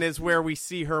second one is where we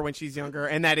see her when she's younger,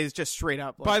 and that is just straight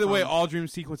up. Like, By the way, all dream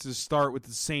sequences start with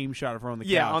the same shot of her on the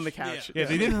couch. yeah, on the couch. Yeah,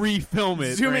 they didn't refilm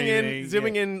it.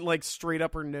 zooming in like straight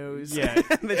up her nose. Yeah, and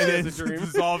and then she then has a dream.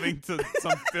 dissolving to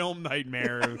some film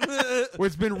nightmare, where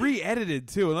it's been re-edited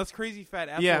too. Unless Crazy Fat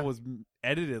Ethel Yeah. was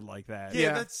edited like that. Yeah,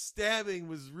 Yeah. that stabbing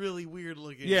was really weird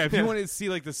looking. Yeah, if you wanted to see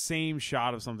like the same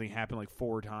shot of something happen like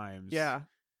 4 times. Yeah,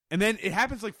 And then it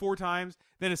happens like 4 times,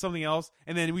 then it's something else,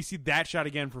 and then we see that shot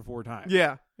again for 4 times.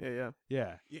 yeah. Yeah.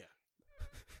 Yeah.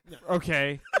 No.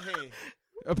 Okay. Hey,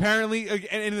 Apparently,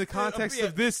 and in the context yeah.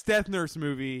 of this Death Nurse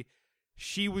movie,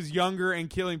 she was younger and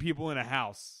killing people in a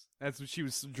house. That's what she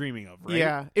was dreaming of, right?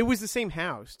 Yeah, it was the same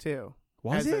house too.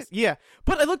 Was as it? this- Yeah,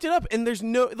 but I looked it up, and there's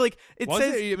no like it Was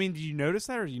says. it? I mean, did you notice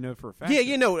that, or do you know for a fact? Yeah,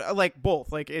 you know, like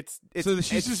both. Like it's So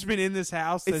she's it's- just been in this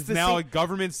house it's that's the now same- a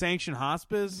government-sanctioned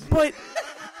hospice But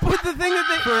the thing that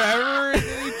they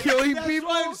forever, killing that's people.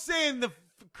 why I'm saying the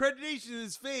accreditation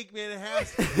is fake, man. It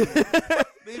has to.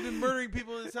 They've been murdering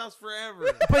people in this house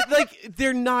forever. but like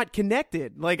they're not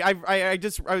connected. Like I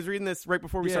was reading this right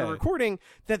before we started Yeah. recording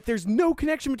that there's no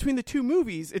connection between the 2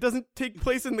 movies. It doesn't take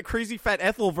place in the Crazy Fat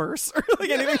Ethel verse or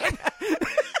like anything like that.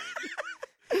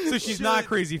 So she's not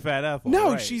Crazy Fat Ethel.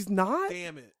 No, right. she's not.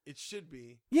 Damn it! It should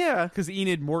be. Yeah, because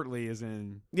Enid Mortley is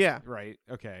in. yeah. Right.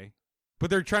 Okay. But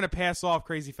they're trying to pass off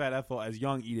Crazy Fat Ethel as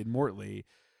young Enid Mortley,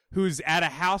 who's at a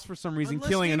house for some reason Unless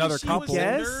killing maybe another she couple. was a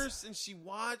Yes. nurse and she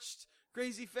watched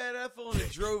Crazy Fat Ethel and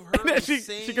it drove her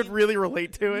insane. she could really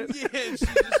relate to it. Yeah, and she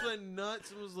just went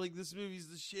nuts and was like, "This movie's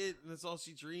the shit," and that's all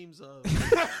she dreams of. She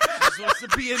just wants to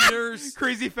be a nurse.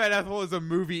 Crazy Fat Ethel is a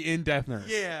movie in Death Nurse.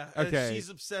 Yeah, Okay. that she's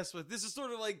obsessed with. This is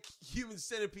sort of like Human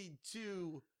Centipede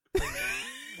 2.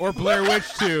 Or Blair Witch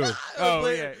 2. Oh,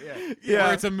 Blair- yeah. Yeah.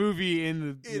 Or it's a movie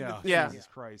in the. Yeah. Jesus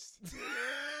Christ.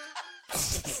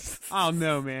 I don't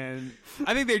know, man.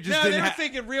 I think they just No, didn't they were ha-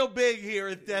 thinking real big here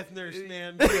at Death Nurse,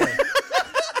 man.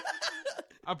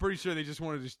 I'm pretty sure they just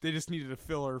wanted to. They just needed a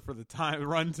filler for the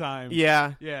runtime.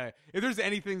 Yeah, Yeah. If there's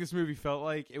anything this movie felt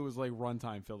like, it was like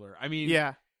runtime filler. I mean,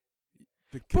 yeah.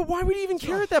 the- But why would you even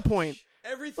care at that point?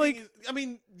 Everything Like- is, I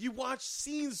mean, you watch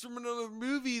scenes from another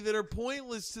movie that are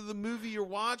pointless to the movie you're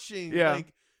watching. Yeah.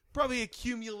 Like, probably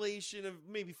accumulation of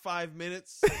maybe 5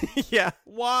 minutes. Yeah.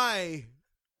 Why?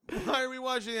 Why are we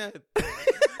watching that?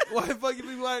 Why fucking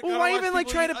we watch? Well, why even like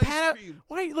try to pad out?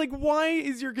 Why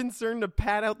is your concern to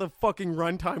pad out the fucking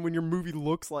runtime when your movie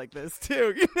looks like this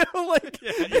too? You know, like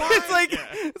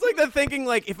it's like the thinking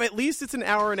like if at least it's an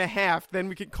hour and a half, then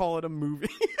we could call it a movie.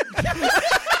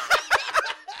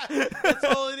 That's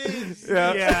all it is.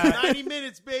 Yeah. 90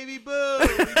 minutes, baby. Boom. We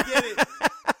did it.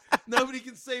 Nobody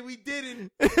can say we didn't.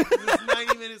 It's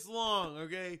 90 minutes long,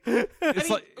 okay? It's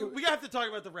like. We have to talk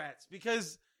about the rats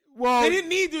because Well, they didn't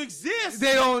need to exist.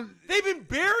 They don't. They've been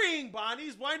burying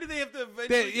bodies. Why do they have to eventually?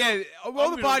 They, yeah, all I'm the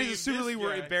gonna bodies leave assumedly this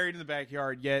were guy. buried in the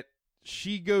backyard, yet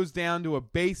she goes down to a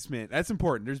basement. That's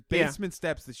important. There's Yeah. basement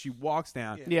steps that she walks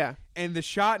down, Yeah. and the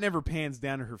shot never pans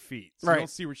down to her feet. So Right. you don't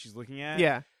see where she's looking at.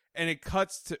 Yeah. And it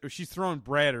cuts to she's throwing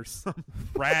bread or some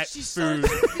rat She food.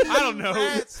 starts feeding I don't know.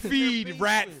 rats in their Feed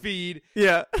rat basement. feed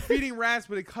Yeah. feeding rats,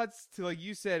 but it cuts to like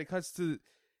you said. It cuts to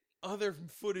other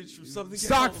footage from something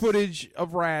stock else. footage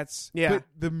of rats. Yeah. But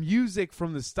the music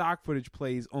from the stock footage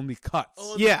plays only cuts.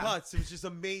 Oh, Yeah. the cuts. It was just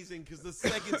amazing because the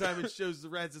second time it shows the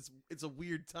rats, it's a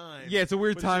weird time. Yeah, it's a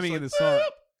weird But it's timing just in the song.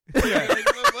 Yeah. Like,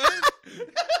 what?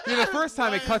 Yeah, the first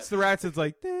time it cuts the rats, it's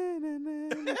like,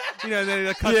 "Da-na-na-na." You know, and then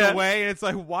it cuts Yeah. away, and it's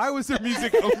like, why was there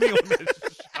music only on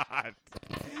this shot?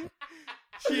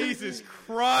 Jesus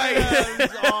Christ! Yeah,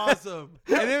 it was awesome.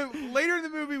 And then later in the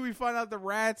movie, we find out the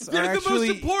rats are They're the actually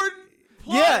most important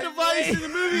plot Yeah. device in the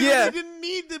movie Yeah. that they didn't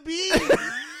need to be.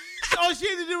 All she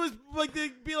had to do was like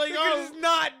be like, oh, Does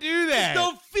not do that.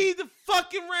 don't feed the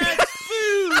fucking rats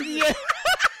food. Yeah.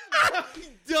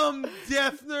 Dumb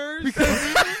deaf nurse.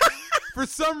 Because for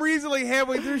some reason, like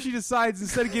halfway through, she decides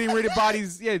instead of getting rid of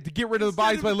bodies, to get rid of the Instead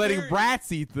bodies of by letting burying-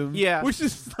 rats eat them. Yeah. Which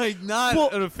is like not Well-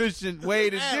 an efficient way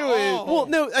to At do all. it. Well,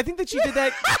 no, I think that she did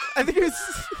that. I think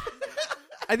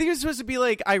it was supposed to be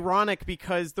like ironic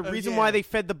because the reason yeah. why they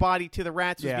fed the body to the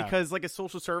rats was Yeah. because like a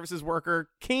social services worker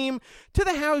came to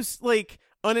the house like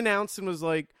unannounced and was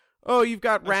like, "Oh, you've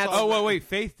got rats." Oh, wait,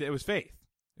 Faith. It was Faith.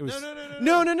 It was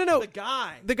No. The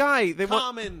guy. The guy, they want,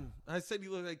 Common. I said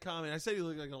you look like Common. I said you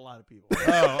look like a lot of people.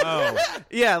 oh.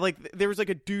 yeah, like there was like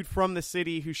a dude from the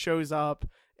city who shows up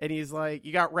and he's like,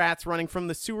 "You got rats running from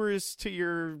the sewers to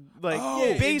your like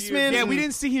Oh, basement." Yeah, we and-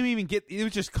 didn't see him even get. It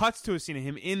was just cuts to a scene of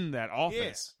him in that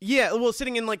office, Yeah, well,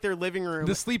 sitting in like their living room.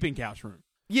 the sleeping couch room.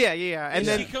 Yeah, and And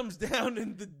then she comes down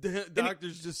and the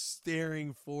doctor's just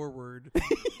staring forward.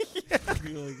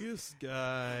 You're like, this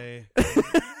guy.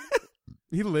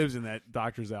 He lives in that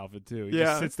doctor's outfit too. He Yeah.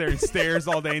 just sits there and stares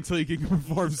all day until he can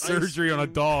perform surgery on a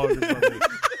dog or something.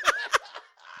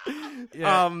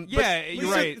 Yeah, but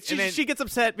you're right. She, And then, she gets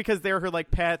upset because they're her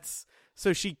like pets,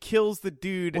 so she kills the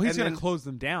dude. well, he's and gonna then- close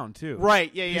them down too.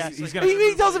 Right, yeah. He's gonna-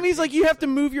 he tells him, he's like, "You have to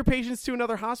move your patients to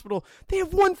another hospital." They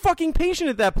have one fucking patient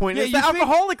at that point. Yeah, It's the you think-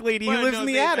 alcoholic lady who Well, lives no, in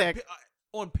the they- attic.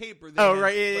 On paper. They Oh, have,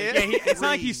 right, yeah, like, yeah. Yeah, it's not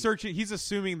like three. he's searching. He's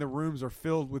assuming the rooms are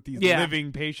filled with these Yeah.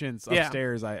 living patients Yeah.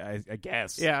 upstairs. I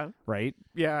guess. Yeah, Right.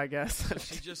 yeah, I guess.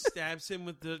 She just stabs him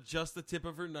with just the tip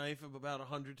of her knife of about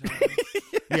 100 times.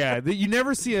 Yeah. You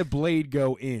never see a blade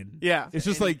go in. Yeah. It's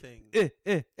just like,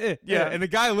 Anything. yeah. And the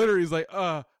guy literally is like, you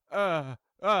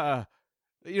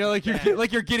know,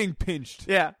 like you're getting pinched.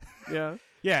 yeah.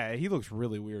 Yeah, he looks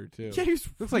really weird too. Yeah, he's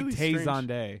looks really like Tay strange.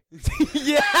 Zonday.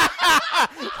 Yeah.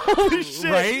 Holy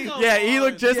shit. Right? Yeah, he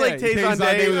looked just Yeah, like Tay Tay Zonday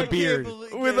Zonday with a I can't beard.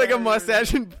 believe- with like a yeah.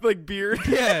 mustache and like beard.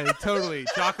 Yeah, totally.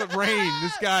 Chocolate Rain.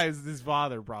 This guy is his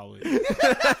father, probably.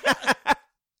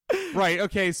 Right.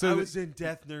 Okay. So I was in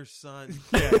Death Nurse Son.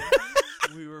 yeah.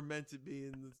 We were meant to be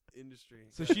in this industry.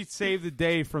 So she saved the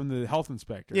day from the health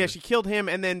inspector. Yeah, she killed him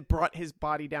and then brought his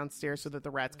body downstairs so that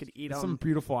the rats could eat Some him.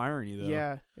 beautiful irony, though.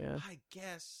 Yeah. I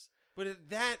guess. But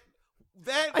that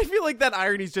I feel like that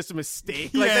irony's just a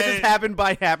mistake. Like that Yeah. just happened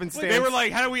by happenstance. They were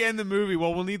like, "How do we end the movie?"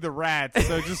 Well, we'll need the rats,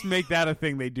 so just make that a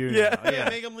thing they do. Yeah. Now. yeah,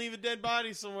 make him leave a dead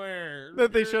body somewhere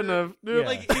that they shouldn't have. Yeah.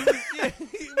 Like it was,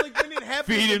 like when it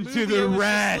happened. Feed in him the to movie, the it was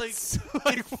rats. just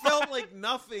like, it felt like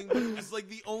nothing, but it was like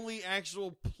the only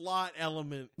actual plot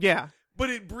element. Yeah. But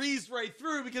it breezed right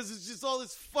through because it's just all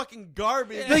this fucking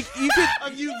garbage. Like you could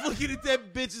of you looking at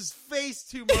that bitch's face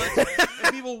too much,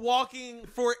 and people walking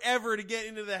forever to get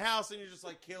into the house, and you're just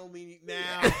like, "Kill me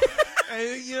now!"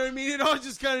 And you know what I mean? It all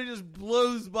just kind of just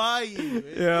blows by you.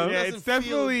 It Yeah. doesn't It's feel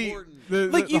definitely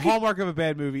important. Like, the you could- hallmark of a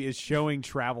bad movie is showing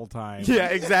travel time. Yeah,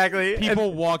 exactly.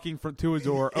 People walking to a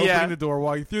door, opening Yeah. the door,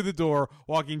 walking through the door,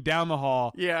 walking down the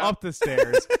hall, Yeah. up the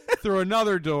stairs, through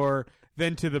another door,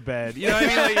 then to the bed. You know what I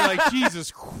mean? Like, you're like,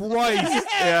 Jesus Christ.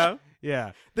 Yeah.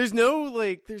 Yeah. There's no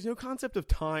concept of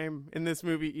time in this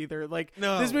movie either. Like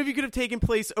No. this movie could have taken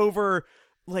place over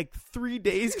like 3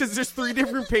 days because there's 3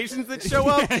 different patients that show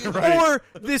up, Yeah, right.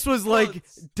 or this was like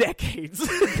Months. decades.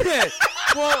 Yeah.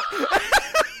 Well,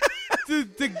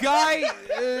 the guy,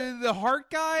 the heart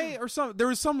guy, or some. There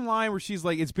was some line where she's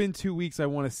like, "It's been 2 weeks. I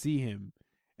want to see him,"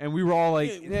 and we were all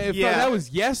like, Yeah. that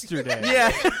was yesterday."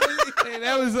 yeah, And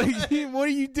that was like, "What are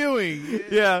you doing?"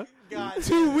 yeah. God.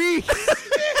 2 weeks.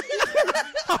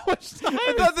 How much time?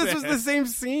 I thought this was the same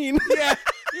scene. Yeah.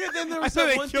 Yeah, then there I was thought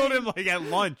that they one killed thing him like at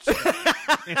lunch.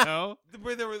 You know?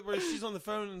 where she's on the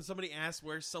phone and somebody asks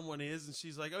where someone is, and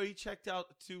she's like, "Oh, he checked out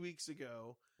 2 weeks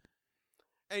ago."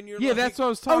 And you're Yeah, like, that's what I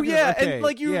was Oh talking yeah, about. Okay, and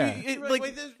like you, yeah. it, You're like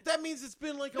wait, that means it's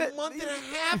been like a month and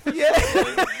a half. Or Yeah.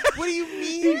 something. What do you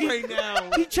mean right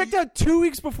now? he checked out 2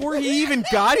 weeks before he even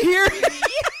got here.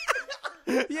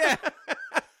 Yeah.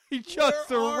 He just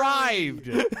Where are arrived.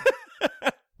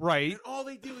 Right. And all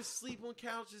they do is sleep on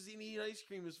couches and eat ice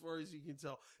cream, as far as you can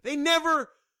tell. They never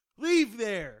Leave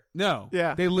there. No.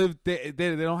 Yeah. They live. They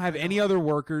don't have any other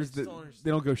workers. I just That don't understand.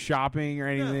 they don't go shopping or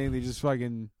anything. They just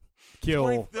fucking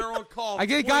kill. They're on call. I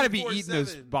guess got to be 24/7. eating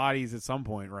those bodies at some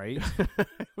point, right? I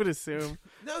would assume.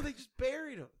 No, they just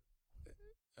buried them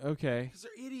Okay. because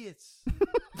they're idiots.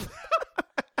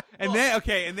 And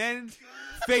then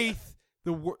Faith,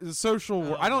 the social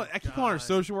worker. I keep calling her God.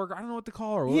 social worker. I don't know what to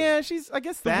call her. Yeah, I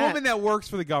guess the that. woman that works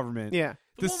for the government. Yeah.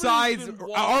 The woman decides who's been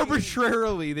walking-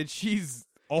 arbitrarily that she's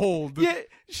old. Yeah,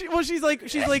 she's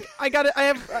like,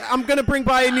 I'm gonna bring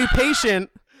by a new patient.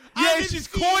 Yeah, didn't she's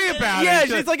see coy it. about Yeah, it.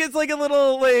 she's like, it's like a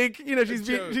little like, she's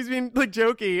joke. being like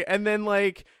jokey, and then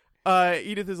like,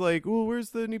 Edith is like, well, where's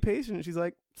the new patient? And she's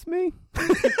like, it's me.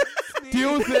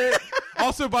 deal with it.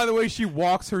 Also, by the way, she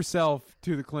walks herself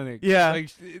to the clinic. Yeah. like,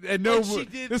 and no, Like she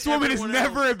did this woman has everyone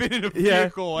never else. been in a Yeah.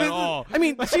 vehicle at all. I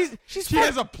mean, she's She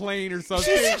has a plane or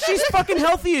something. she's fucking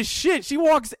healthy as shit. She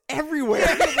walks everywhere.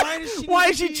 Why does she? Why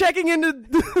need is to she be- checking into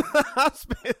the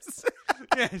hospice?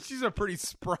 Yeah, she's a pretty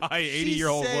spry She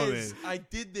 80-year-old says, woman. I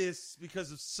did this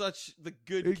because of such the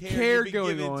good Good care, care you've been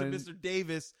going given on. to Mr.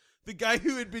 Davis, the guy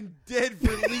who had been dead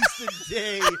for at least a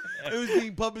day. It was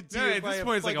being puppeteered No, at by this a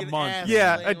point it's like a fucking month. ass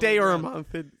Yeah, laying a on day the or a ground.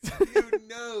 month. Who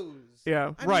knows?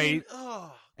 Yeah. I Right. mean,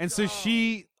 oh, And so God.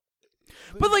 she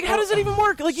But like, how does it even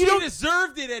work? Like, She you don't.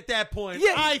 deserved it at that point.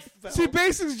 Yeah. I felt. she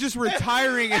basically is just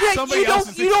retiring at Yeah, somebody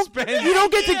else's expense. You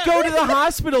don't get to go to the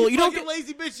hospital. You don't fucking get.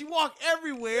 lazy bitch. You walk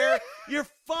everywhere. You're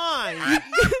fine.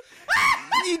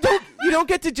 You don't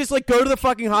get to just like go to the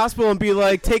fucking hospital and be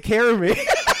like, take care of me.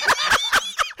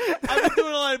 I've been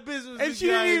doing a lot of business. And with she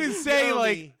didn't guys even who say know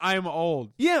like me. I'm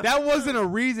old. Yeah. That wasn't a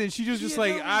reason. She was just Yeah,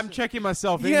 like no I'm reason. checking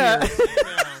myself in Yeah. here.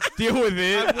 Deal with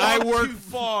it. I walked work. too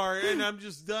far, and I'm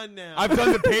just done now. I've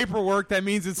done the paperwork. That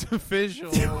means it's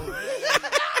official.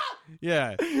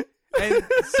 Yeah. And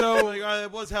so like,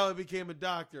 that was how I became a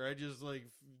doctor. I just like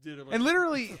did it. and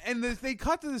literally they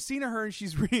cut to the scene of her and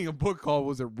she's reading a book called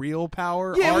Was It Real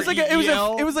Power? Yeah, it was like a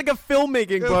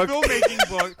filmmaking a book. filmmaking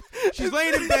book. She's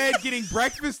laying in bed, getting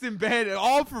breakfast in bed,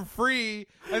 all for free.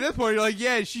 At this point, you're like,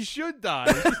 yeah, she should die.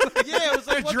 yeah, it was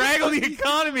like They're what the dragging fuck the you-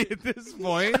 economy at this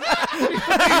point.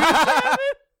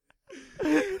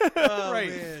 Oh, Right.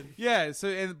 man. Yeah.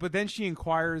 So, but then she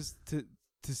inquires to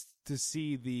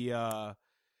see the.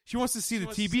 She wants to see the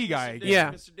Wants to TB see guy Mr. again. Davis,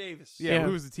 Yeah. Mr. Davis. Yeah, Yeah.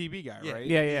 who was the TB guy, right?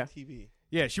 Yeah. TV.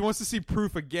 Yeah, she wants to see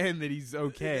proof again that he's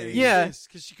okay. Yeah.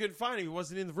 because she couldn't find him. He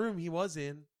wasn't in the room. He was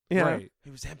in. Yeah. Right.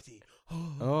 He was empty.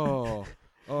 Oh.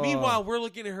 Meanwhile, we're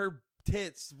looking at her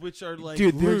tits, which are like,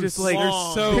 Dude, they're loose. just like They're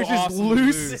so they're just awesome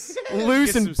loose,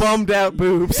 loose. and Get some- bummed out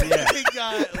boobs. Yeah. they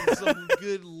got some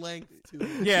good length to it.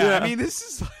 Yeah, Yeah. I mean, this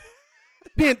is.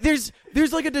 Man, there's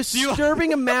like a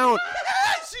disturbing amount.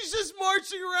 She's just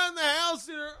marching around the house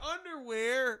in her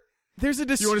underwear. There's a You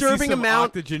want to see disturbing some amount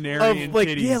octogenarian of like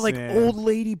titties, man. old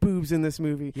lady boobs in this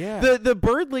movie. Yeah. The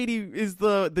bird lady is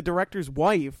the director's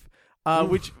wife.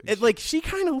 Which like she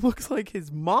kind of looks like his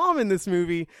mom in this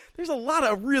movie. There's a lot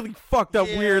of really fucked up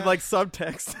Yeah. weird like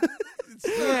subtext.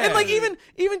 Yeah. And like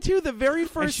even to the very And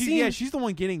first she, scene. yeah, she's the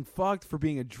one getting fucked for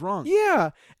being a drunk.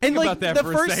 Yeah, and Think like about that the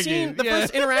for a first second. scene, the Yeah.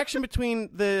 first interaction between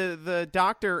the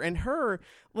doctor and her,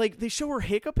 like they show her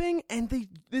hiccuping, and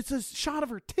it's a shot of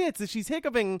her tits that she's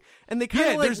hiccuping, and they kind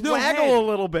of Yeah, like there's no waggle head. a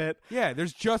little bit. Yeah,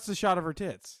 there's just a shot of her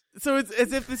tits. So it's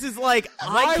as if this is like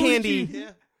Why eye would candy, you-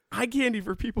 Yeah. eye candy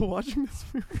for people watching this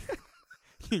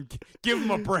movie. Give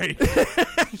them a break.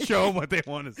 Show them what they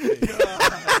want to see.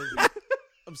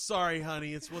 I'm sorry,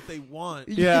 honey. It's what they want.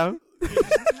 Yeah,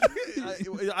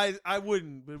 I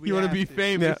wouldn't, but we You want to have be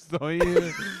famous, don't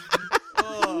you?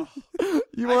 Oh,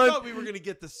 you I want. thought we were gonna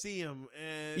get to see him.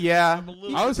 And Yeah. I'm a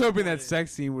little I was hoping that disappointed.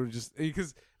 sex scene would just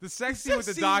because the sex scene sex with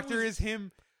the scene doctor was- is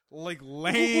him like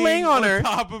laying Laying on her.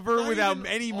 top of her Not without even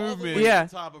any all the movement. way Yeah, to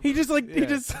the top of he her. just like he Yeah.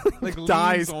 just Like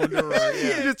dies. leans onto her. He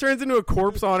Yeah. just turns into a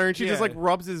corpse on her, and she just Yeah. like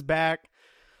rubs his back.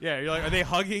 Yeah, you're like, are they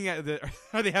hugging? Are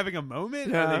they having a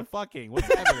moment? Yeah. Are they fucking? What's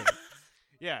happening?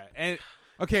 Yeah, and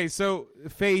okay, so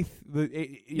Faith, the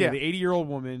 80-year-old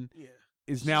woman, Yeah.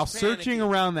 is She's now searching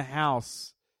panicking. around the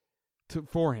house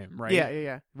for him, right?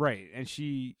 Yeah. right. And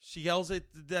she, She yells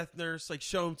at the death nurse, like,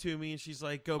 "Show him to me," and she's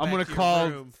like, "Go back I'm gonna to your call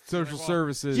room." social Well,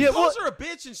 services. Yeah, He calls her a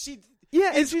bitch, and she Yeah,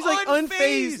 and is she's like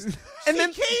unfazed. And And she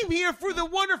then came here for the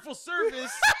wonderful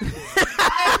service. And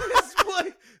this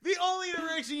was the only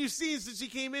interaction you've seen since she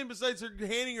came in, besides her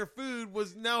handing her food,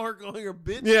 was now her calling her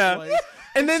bitch. Yeah. twice.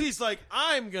 And then- she's like,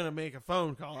 "I'm gonna make a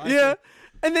phone call." I yeah, think.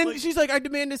 and then Like- she's like, "I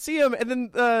demand to see him." And then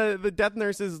the death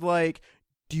nurse is like,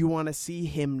 "Do you want to see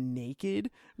him naked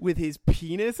with his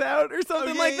penis out or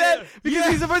something yeah, like yeah. that?" Because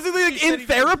Yeah. he's supposedly like He said in he-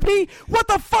 therapy. What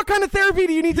the fuck kind of therapy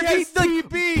do you need to Yes, be like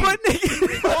TB. butt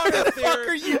naked? What a fuck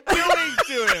are you doing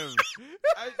to him?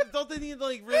 Don't they need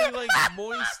like really like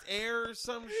moist air or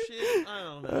some shit? I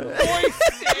don't know.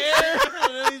 Moist air? I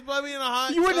don't know. He's probably in a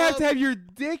hot You wouldn't tub. have to have your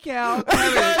dick out. He's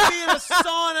probably in a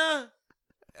sauna.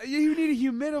 You need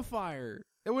a humidifier.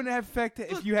 It wouldn't have effect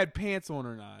if you had pants on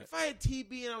or not. If I had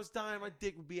TB and I was dying, my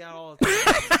dick would be out all the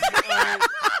time. All right,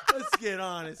 let's get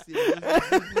honest here.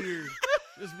 This is weird.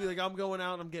 Just be like, I'm going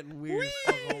out and I'm getting weird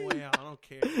the whole way out. I don't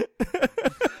care.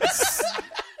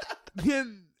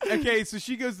 Okay, so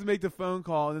she goes to make the phone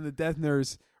call, and then the death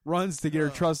nurse runs to get her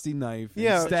trusty knife. And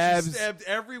Yeah. stabs. She stabbed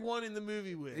everyone in the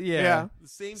movie with. Yeah. The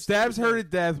same Stabs stab her to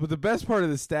death, but the best part of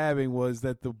the stabbing was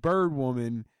that the bird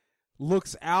woman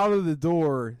looks out of the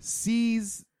door,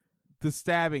 sees the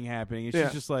stabbing happening, and Yeah.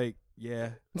 she's just like,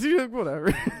 yeah. Dude,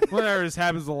 whatever. Whatever, this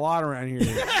happens a lot around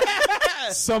here.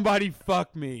 Somebody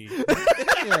fuck me.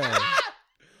 Yeah.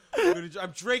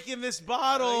 I'm drinking this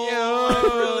bottle. Yeah.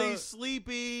 I'm really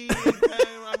sleepy.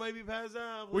 I might be passed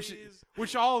out.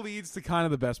 Which all leads to kind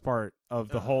of the best part of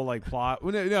the whole like plot.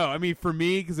 Well, no, I mean for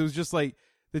me because it was just like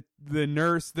the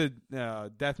nurse, the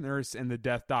death nurse, and the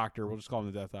death doctor. We'll just call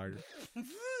him the death doctor.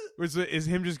 Is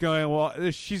him just going?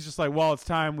 Well, she's just like, well, it's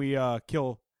time we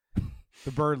kill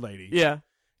the bird lady. Yeah.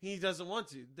 He doesn't want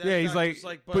to. That Yeah, he's doctor's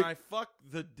like, but but- I fucked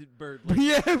the bird.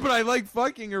 Yeah, but I like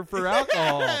fucking her for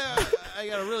alcohol. I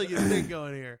got a really good thing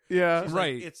going here. Yeah. She's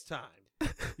Right. Like, it's time.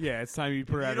 Yeah, it's time you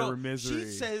put her out of her misery. She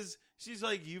says, she's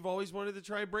like, you've always wanted to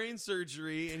try brain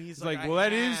surgery, and he's It's like, I well,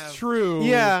 that is have. true.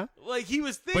 Yeah. Like he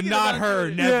was but thinking, not about her.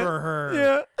 doing it. Never her.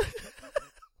 Yeah.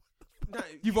 Not-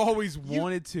 You've always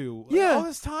wanted to. Yeah. All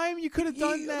this time, you could have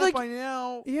done that like- by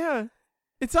now. Yeah.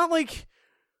 It's not like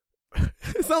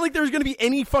there's going to be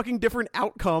any fucking different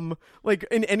outcome like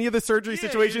in any of the surgery Yeah,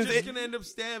 situations. You're just gonna end up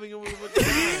stabbing him with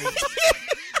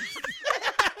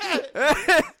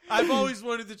I've always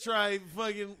wanted to try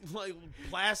fucking like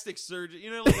plastic surgery.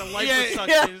 You know, like a liposuction.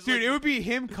 Yeah, It's dude, like- it would be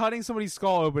him cutting somebody's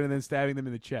skull open and then stabbing them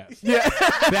in the chest. Yeah.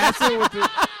 That's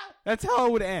how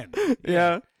it would end.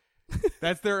 Yeah.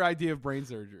 That's their idea of brain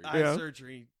surgery. eye Yeah.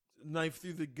 surgery, knife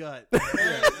through the gut.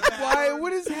 Why?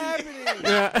 What is happening?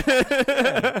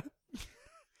 Yeah.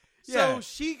 So Yeah.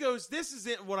 she goes, this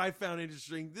isn't what I found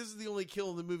interesting. This is the only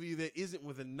kill in the movie that isn't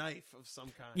with a knife of some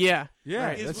kind. Yeah.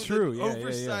 Yeah, Is that's with true. An Yeah, yeah, yeah.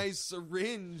 oversized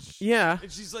syringe. Yeah.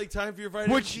 And she's like, time for your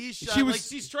vitamin Which D shot. she was- like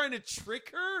she's trying to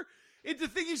trick her into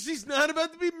thinking she's not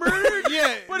about to be murdered.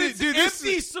 Yeah, But dude, it's dude, this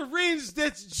empty syringe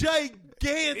that's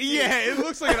gigantic. Yeah, it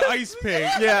looks like an ice pick.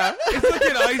 Yeah. It's like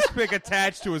an ice pick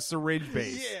attached to a syringe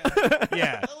base. Yeah.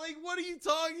 Yeah. Like, what are you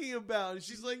talking about? And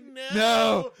she's like, No.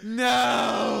 No.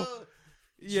 no.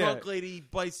 Yeah. Drunk lady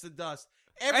bites the dust.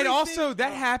 And Everything- also,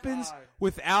 that Oh, happens God.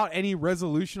 without any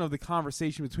resolution of the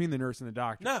conversation between the nurse and the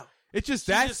doctor. No. It's just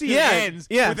She that just scene goes, Yeah, ends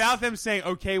yeah. without them saying,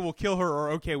 okay, we'll kill her or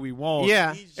okay, we won't.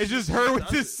 Yeah. It's just her with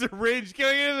this syringe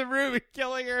going into the room and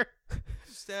killing her.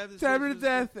 Stab Stab her to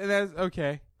death, and that's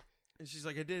okay. And she's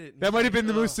like, I did it. And That he's might have like, been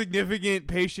the "Oh." most significant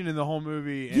patient in the whole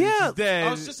movie. And Yeah. she's dead.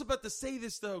 I was just about to say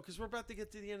this, though, because we're about to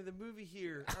get to the end of the movie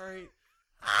here. All right.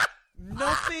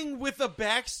 Nothing with a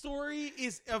backstory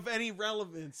is of any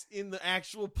relevance in the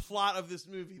actual plot of this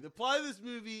movie. The plot of this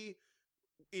movie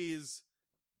is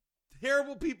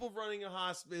terrible people running a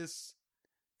hospice.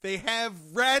 They have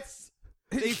rats.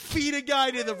 They feed a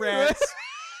guy to the rats.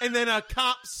 And then a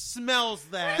cop smells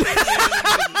that.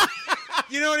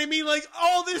 You know what I mean? Like,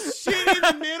 all this shit in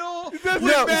the middle.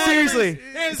 No, seriously.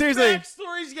 It has Seriously.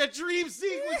 backstories. You got dream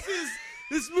sequences.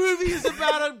 This movie is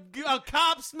about a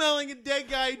cop smelling a dead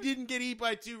guy who didn't get eaten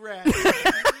by two rats.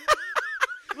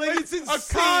 Like, it's insane.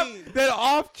 a cop that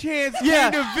off chance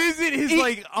Yeah. came to visit his He-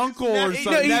 like uncle or nephew.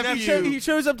 something. No, nephew. he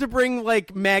shows up to bring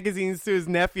like magazines to his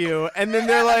nephew, and then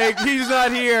they're like, "He's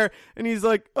not here," and he's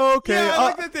like, "Okay." Yeah, I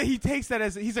like that he takes that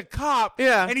as he's a cop.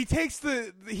 Yeah. and he takes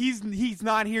he's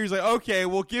not here. He's like, okay,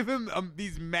 we'll give him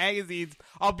these magazines.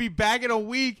 I'll be back in a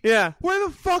week. Yeah. Where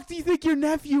the fuck do you think your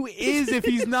nephew is if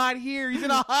he's not here? He's in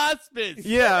a hospice.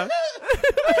 Yeah,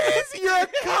 You're a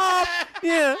cop.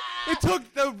 yeah. It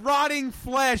took the rotting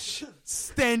flesh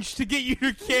stench to get you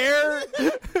to care.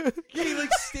 Yeah, he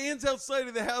like stands outside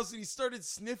of the house and he started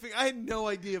sniffing. I had no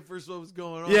idea first what was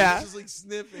going on. Yeah. He was just like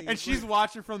sniffing. And she's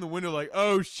watching from the window like,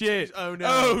 oh shit. Oh, no.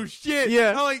 Oh shit.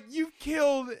 Yeah. I'm like, you've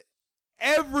killed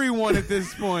everyone at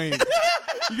this point.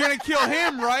 You're gonna kill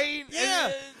him, right?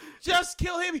 yeah, just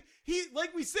kill him. He,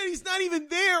 like we said, he's not even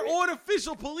there on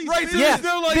official police. Right, so business. there's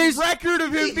no like There's- record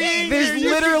of him being there's there. You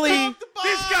can literally- stop the bomb.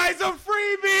 This guy's a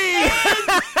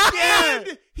freebie.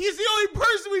 And he's the only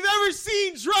person we've ever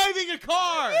seen driving a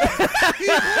car. He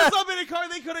pulls up in a car.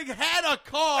 They could have had a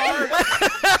car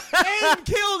and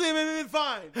killed him and been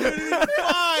fine. It would have been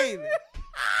fine.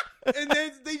 And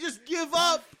then they just give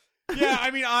Yeah,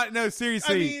 I mean, no,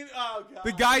 seriously. oh god.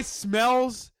 The guy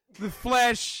smells the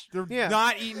flesh. They're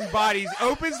not eating bodies.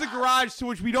 Opens the garage to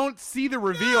which we don't see the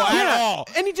reveal at all.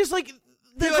 And he just like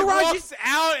the He like garage walks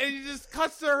out and he just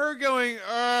cuts to her going,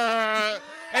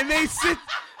 and they sit.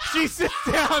 She sits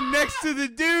down next to the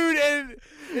dude and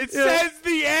it says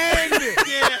the end.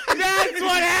 That's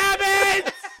what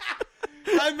happens.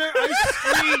 I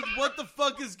screamed, what the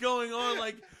fuck is going on?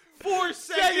 Like 4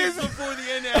 seconds before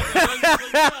the end happened. I'm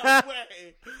just like, no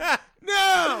way.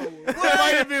 No! That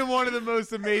might have been one of the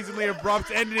most amazingly abrupt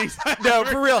endings I've No,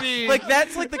 ever for real. seen. Like,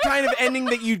 that's like the kind of ending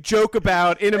that you joke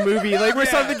about in a movie. Like, where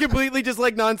something completely just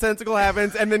like nonsensical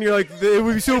happens, and then you're like, it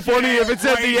would be so funny if it's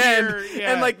at right the end. here,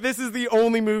 yeah. And like, this is the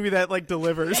only movie that like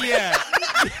delivers. Yeah.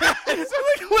 So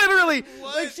like, literally,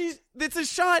 like it's a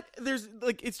shot. There's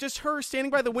like, it's just her standing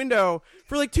by the window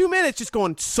for like 2 minutes, just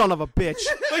going, "Son of a bitch."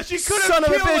 Like she could Son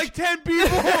have of a killed bitch. like 10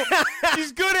 people.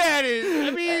 She's good at it.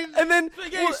 I mean, And then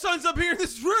Like, yeah, your son's up here in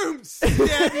this room.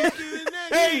 Dad, he's doing that.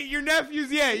 hey, your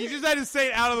nephew's, you just had to say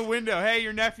it out of the window. Hey,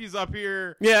 your nephew's up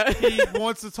here. yeah. He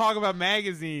wants to talk about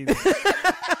magazines.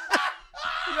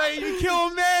 Like, you kill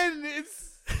him then.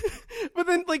 But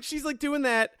then, like, she's like doing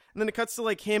that, and then it cuts to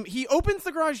like him. He opens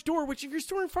the garage door, which if you're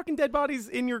storing fucking dead bodies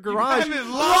in your garage, have it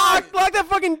locked. lock that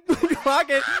fucking lock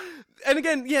it. And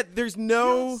again, there's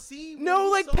no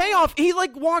like payoff. He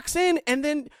like walks in and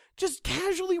then just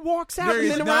casually walks out and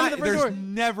then around to the front there's door.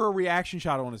 never a reaction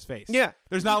shot on his face. Yeah.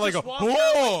 There's not like a, Just walked out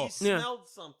like he Yeah. smelled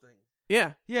something.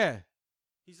 Yeah. yeah.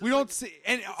 He's just We like, don't see,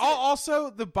 and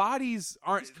also the bodies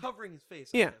aren't. He's covering his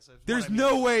face. Yeah. I guess, is There's what I mean.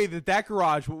 no way that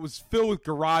garage was filled with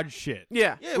garage shit.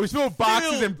 Yeah. Yeah, It was filled with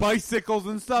boxes filled. and bicycles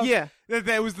and stuff. Yeah.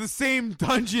 That was the same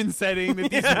dungeon setting that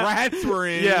these rats were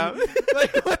in. Yeah.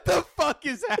 Like, what the fuck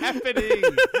is happening?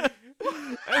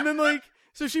 And then like,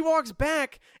 so she walks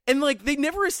back, and like they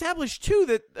never established too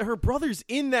that her brother's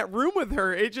in that room with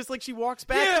her. It's just like she walks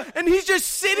back, and he's just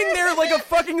sitting there like a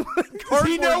fucking cardboard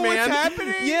he know what's man.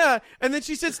 happening? Yeah, and then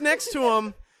she sits next to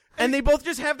him, and they both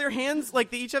just have their hands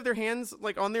like they each have their hands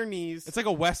like on their knees. It's like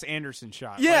a Wes Anderson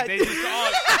shot. Yeah. Like, they just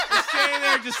all they're standing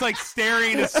there just like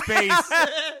staring into space.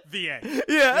 The end.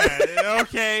 yeah,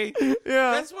 Okay.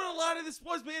 yeah. That's what a lot of this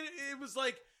was, man. It was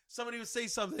like somebody would say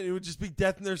something, and it would just be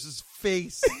Death Nurse's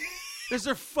face. There's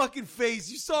her fucking face.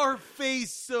 You saw her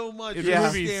face so much. The It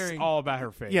was movie's staring. all about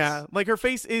her face. Yeah, like her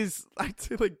face is, I'd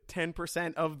say like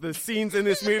 10% of the scenes in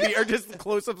this movie are just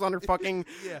close-ups on her fucking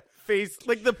face,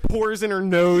 like the pores in her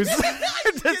nose.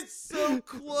 It's so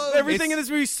close. Everything in this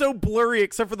movie is so blurry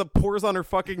except for the pores on her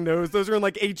fucking nose. Those are in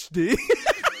like HD.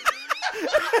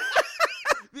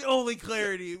 The only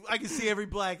clarity. I can see every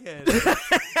blackhead.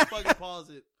 Fucking pause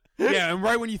it. Yeah, and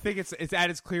right when you think it's at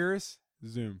its clearest,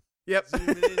 zoom. Yep. Zoom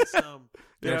it in some.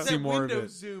 Yeah, There's see that more of window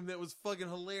it. zoom that was fucking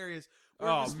hilarious. Where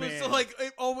Oh, it was supposed man. to like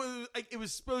it almost like it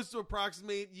was supposed to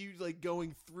approximate you like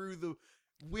going through the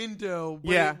window.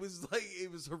 But Yeah. it was like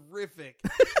it was horrific.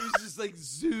 It was just like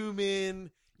zoom in.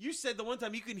 You said the one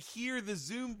time you can hear the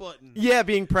zoom button. Yeah,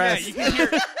 being Yeah, pressed. you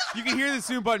can hear the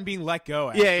zoom button being let go.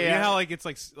 Actually. Yeah, yeah. You know how like it's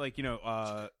like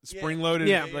spring loaded.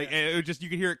 Yeah. Like it would just you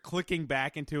can hear it clicking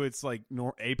back into its like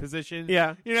A position.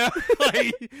 Yeah. You know,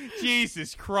 like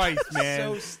Jesus Christ,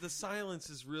 man. So the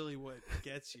silence is really what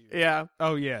gets you. Yeah.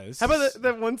 Oh yeah. How about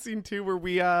that one scene too where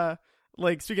we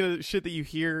like speaking of shit that you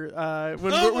hear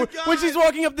when Oh my when she's God.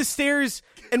 walking up the stairs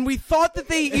and we thought that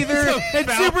they either had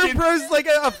falcon. superimposed like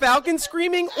a falcon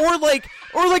screaming or like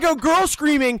a girl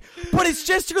screaming, but it's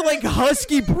just her like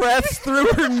husky breaths through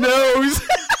her nose.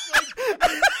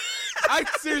 I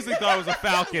seriously thought it was a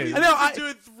falcon. I know. I do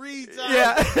it 3 times.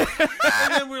 Yeah.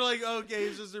 And then we're like, okay,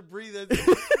 it's just her breathing.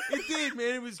 It did,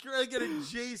 man. It was like an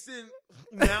adjacent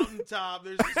mountaintop.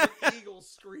 There's just an eagle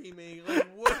screaming. Like,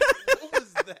 what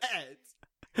was that?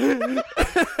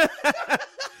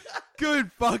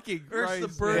 Good fucking There's Christ. the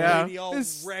bird Yeah. lady all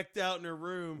This- wrecked out in her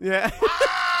room. Yeah.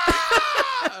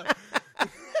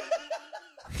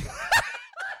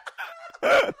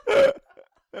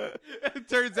 It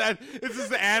turns out it's just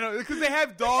the animal because they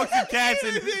have dogs and cats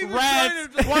and They were rats.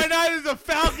 trying to- Why not as a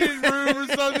falcon room or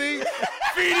something?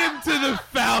 Feed him to the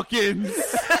falcons.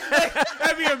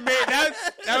 That'd be amazing.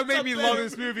 That would make me love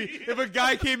this movie. If a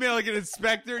guy came in like an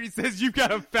inspector and he says, "You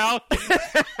got a falcon."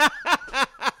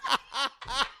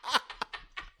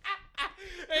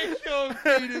 Hey, go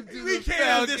feed him to We the can't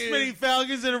have this falcon. many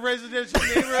falcons in a residential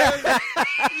neighborhood.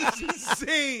 This is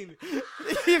insane.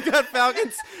 You've got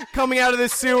falcons coming out of the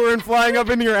sewer and flying up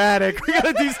into your attic. We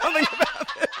gotta do something about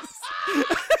this.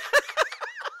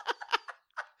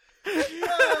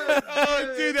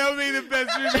 Oh, dude, that would be the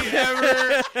best movie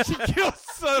ever. She kills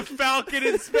a falcon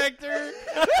inspector.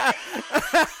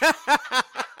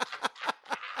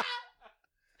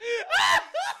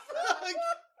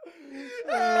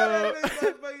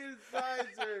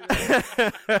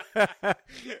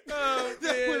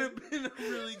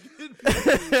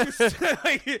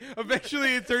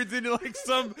 eventually it turns into like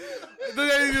some.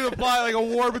 They do the plot like a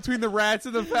war between the rats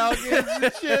and the falcons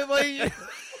and shit. Like,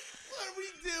 what are we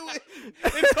doing?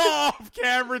 It's all off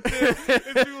camera too.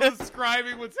 It's people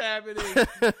describing what's happening.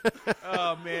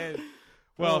 Oh man.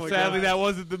 Well, sadly, that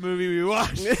wasn't the movie we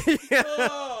watched.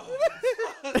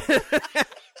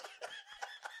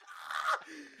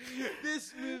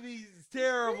 This movie's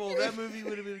terrible. That movie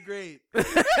would have been great.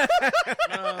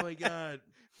 Oh my god.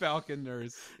 Falcon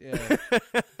Nurse. Yeah.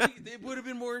 It would have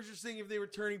been more interesting if they were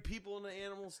turning people into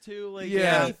animals too. Like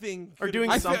Yeah. anything. Or could've doing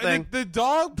been- something. The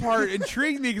dog part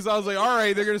intrigued me because I was like, all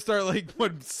right, they're going to start like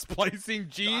splicing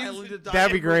genes. Island of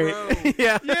That'd be Diane great. Moreau.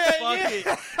 Yeah. Fuck it.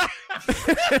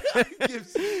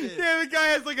 Gives a shit. Yeah, the guy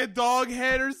has like a dog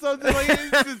head or something. Like,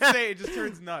 it's insane. It just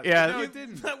turns nuts. Yeah. No, it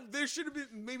didn't. There should have been.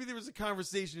 Maybe there was a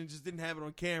conversation and just didn't have it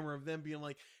on camera of them being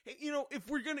like, "Hey, you know, if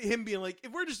we're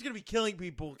just gonna be killing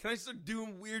people, can I start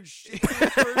doing weird shit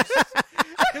first?"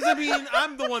 Because I mean,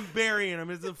 I'm the one burying them.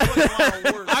 It's a fucking lot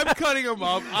of work. I'm cutting him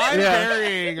up. I'm Yeah.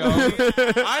 burying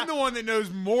him. I'm the one that knows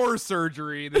more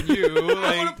surgery than you. I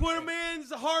Like, want to put a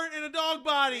man's heart in a dog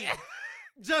body.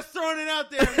 Just throwing it out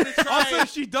there. I'm gonna try also, it.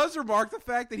 she does remark the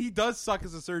fact that he does suck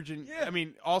as a surgeon. Yeah. I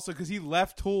mean, also because he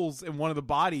left tools in one of the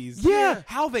bodies. Yeah.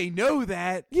 How they know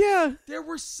that? Yeah. There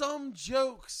were some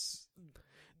jokes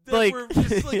that Like, were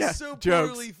just like yeah, so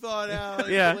jokes. poorly thought out.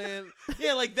 And Yeah. planned.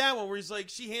 Yeah, like that one where he's like,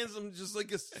 she hands him just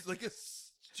like a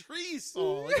tree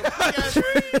saw, like a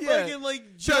fucking like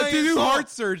So giant to do saw. heart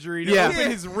surgery to Yeah.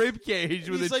 open his rib cage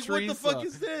with He's a like, tree what the saw. fuck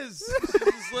is this?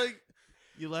 It's like,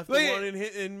 you left Like- the one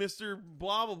in Mr.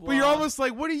 Blah blah blah. But you're almost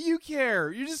like, what do you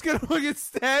care? You're just gonna fucking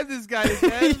stab this guy to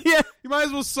death. Yeah. You might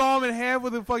as well saw him in half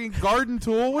with a fucking garden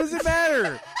tool. What does it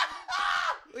matter?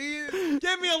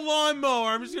 Get me a lawnmower.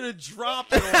 I'm just gonna drop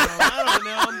it on him. I don't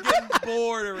know. I'm getting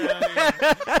bored around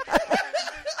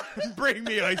here. Bring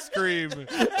me ice cream.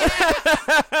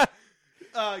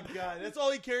 Oh god, that's all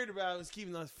he cared about was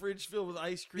keeping the fridge filled with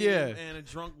ice cream Yeah. and a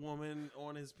drunk woman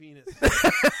on his penis.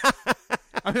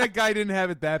 I mean, that guy didn't have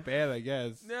it that bad, I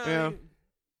guess. No, Yeah.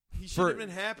 he should have been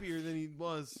happier than he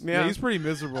was. Yeah, he's pretty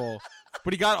miserable.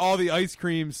 But he got all the ice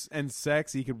creams and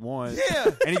sex he could want. Yeah.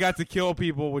 And he got to kill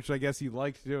people, which I guess he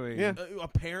liked doing. Yeah.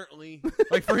 Apparently.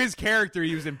 Like, for his character,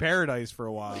 he was in paradise for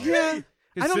a while. Yeah.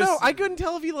 It's I don't just- know. I couldn't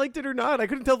tell if he liked it or not. I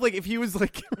couldn't tell if he was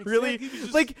like really he was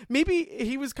just- like maybe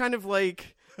he was kind of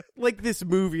like this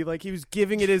movie, like he was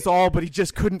giving it his all, but he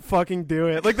just couldn't fucking do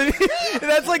it. Like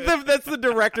that's the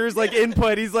director's like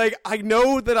input. He's like, I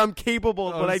know that I'm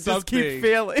capable, but I just something. keep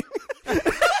failing.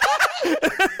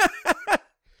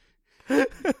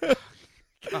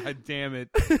 God damn it.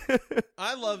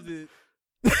 I loved it.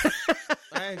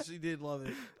 I actually did love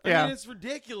it. Yeah. I mean, it's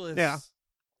ridiculous. Yeah.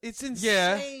 It's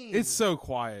insane. Yeah. It's so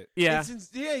quiet. Yeah.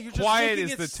 Yeah, you're just Quiet looking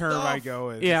is at the term stuff. I go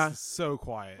with. Yeah. It's so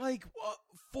quiet. Like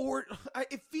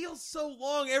it feels so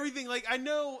long. Everything like I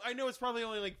know it's probably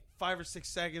only like 5 or 6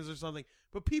 seconds or something.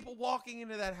 But people walking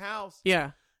into that house,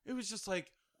 Yeah. it was just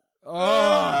like, Oh.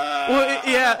 Well,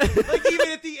 yeah. like even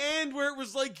at the end where it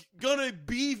was like gonna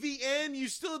be the end, you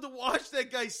still had to watch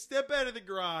that guy step out of the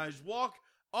garage, walk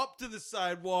up to the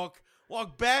sidewalk,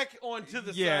 walk back onto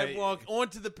the Yeah. sidewalk,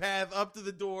 onto the path, up to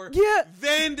the door. Yeah.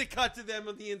 Then to cut to them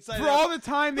on the inside. For all the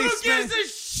time they Who spent. gives a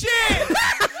shit?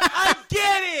 I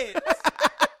get it.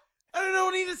 I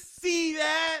don't need to see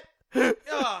that.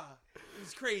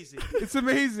 It's crazy. It's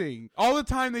amazing. All the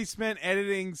time they spent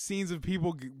editing scenes of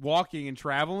people walking and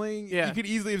traveling, Yeah. you could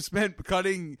easily have spent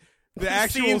cutting the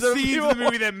actual Scenes of scenes of the people.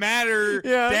 movie that matter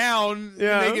Yeah. down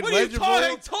Yeah. to make it What are you legible.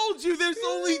 talking? I told you there's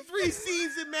only 3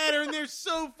 scenes that matter, and they're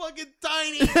so fucking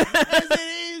tiny as it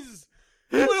is.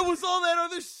 When it was all that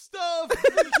other stuff,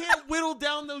 you can't whittle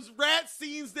down those rat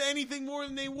scenes to anything more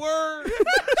than they were.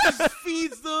 Just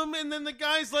feeds them, and then the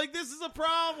guy's like, "This is a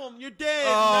problem. You're dead."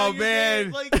 Oh, Now you're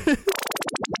man. dead. Like,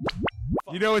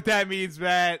 You know what that means,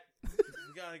 Matt? you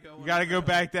gotta go. You gotta go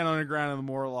back down underground in the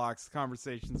Morlocks. The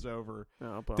conversation's over.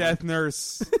 Oh, bummer. Death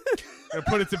Nurse. Gonna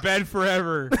put it to bed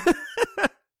forever.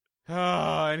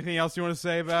 Oh, anything else you want to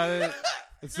say about it?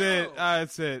 That's it.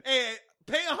 That's it. Hey,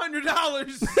 pay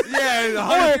 $100. Yeah,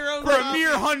 your own for a copy.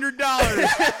 mere $100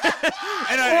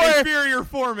 and an inferior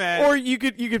format. Or you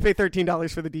could pay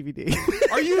 $13 for the DVD.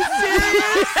 Are you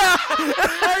serious?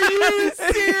 Are you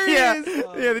serious?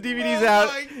 Yeah, the DVD's Oh out.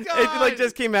 my It God. like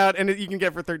just came out, and you can get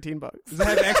it for $13. Does it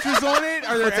have extras on it?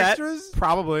 Are there What's that? extras?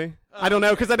 Probably. I don't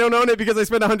know because I don't own it because I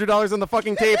spent $100 on the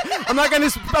fucking tape. I'm not gonna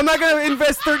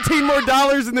invest $13 more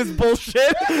in this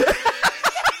bullshit.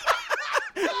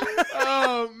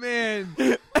 Oh man!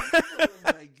 Oh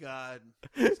my god!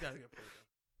 Just gotta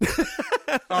go.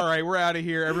 All right, we're out of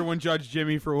here. Everyone judge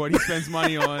Jimmy for what he spends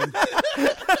money on.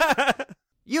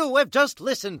 You have just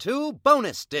listened to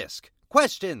Bonus Disc.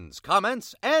 Questions,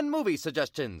 comments, and movie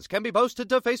suggestions can be posted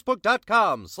to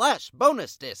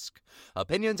Facebook.com/bonusdisc.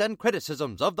 Opinions and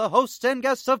criticisms of the hosts and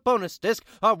guests of Bonus Disc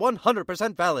are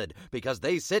 100% valid because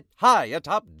they sit high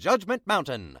atop Judgment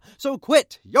Mountain. So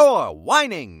quit your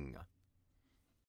whining.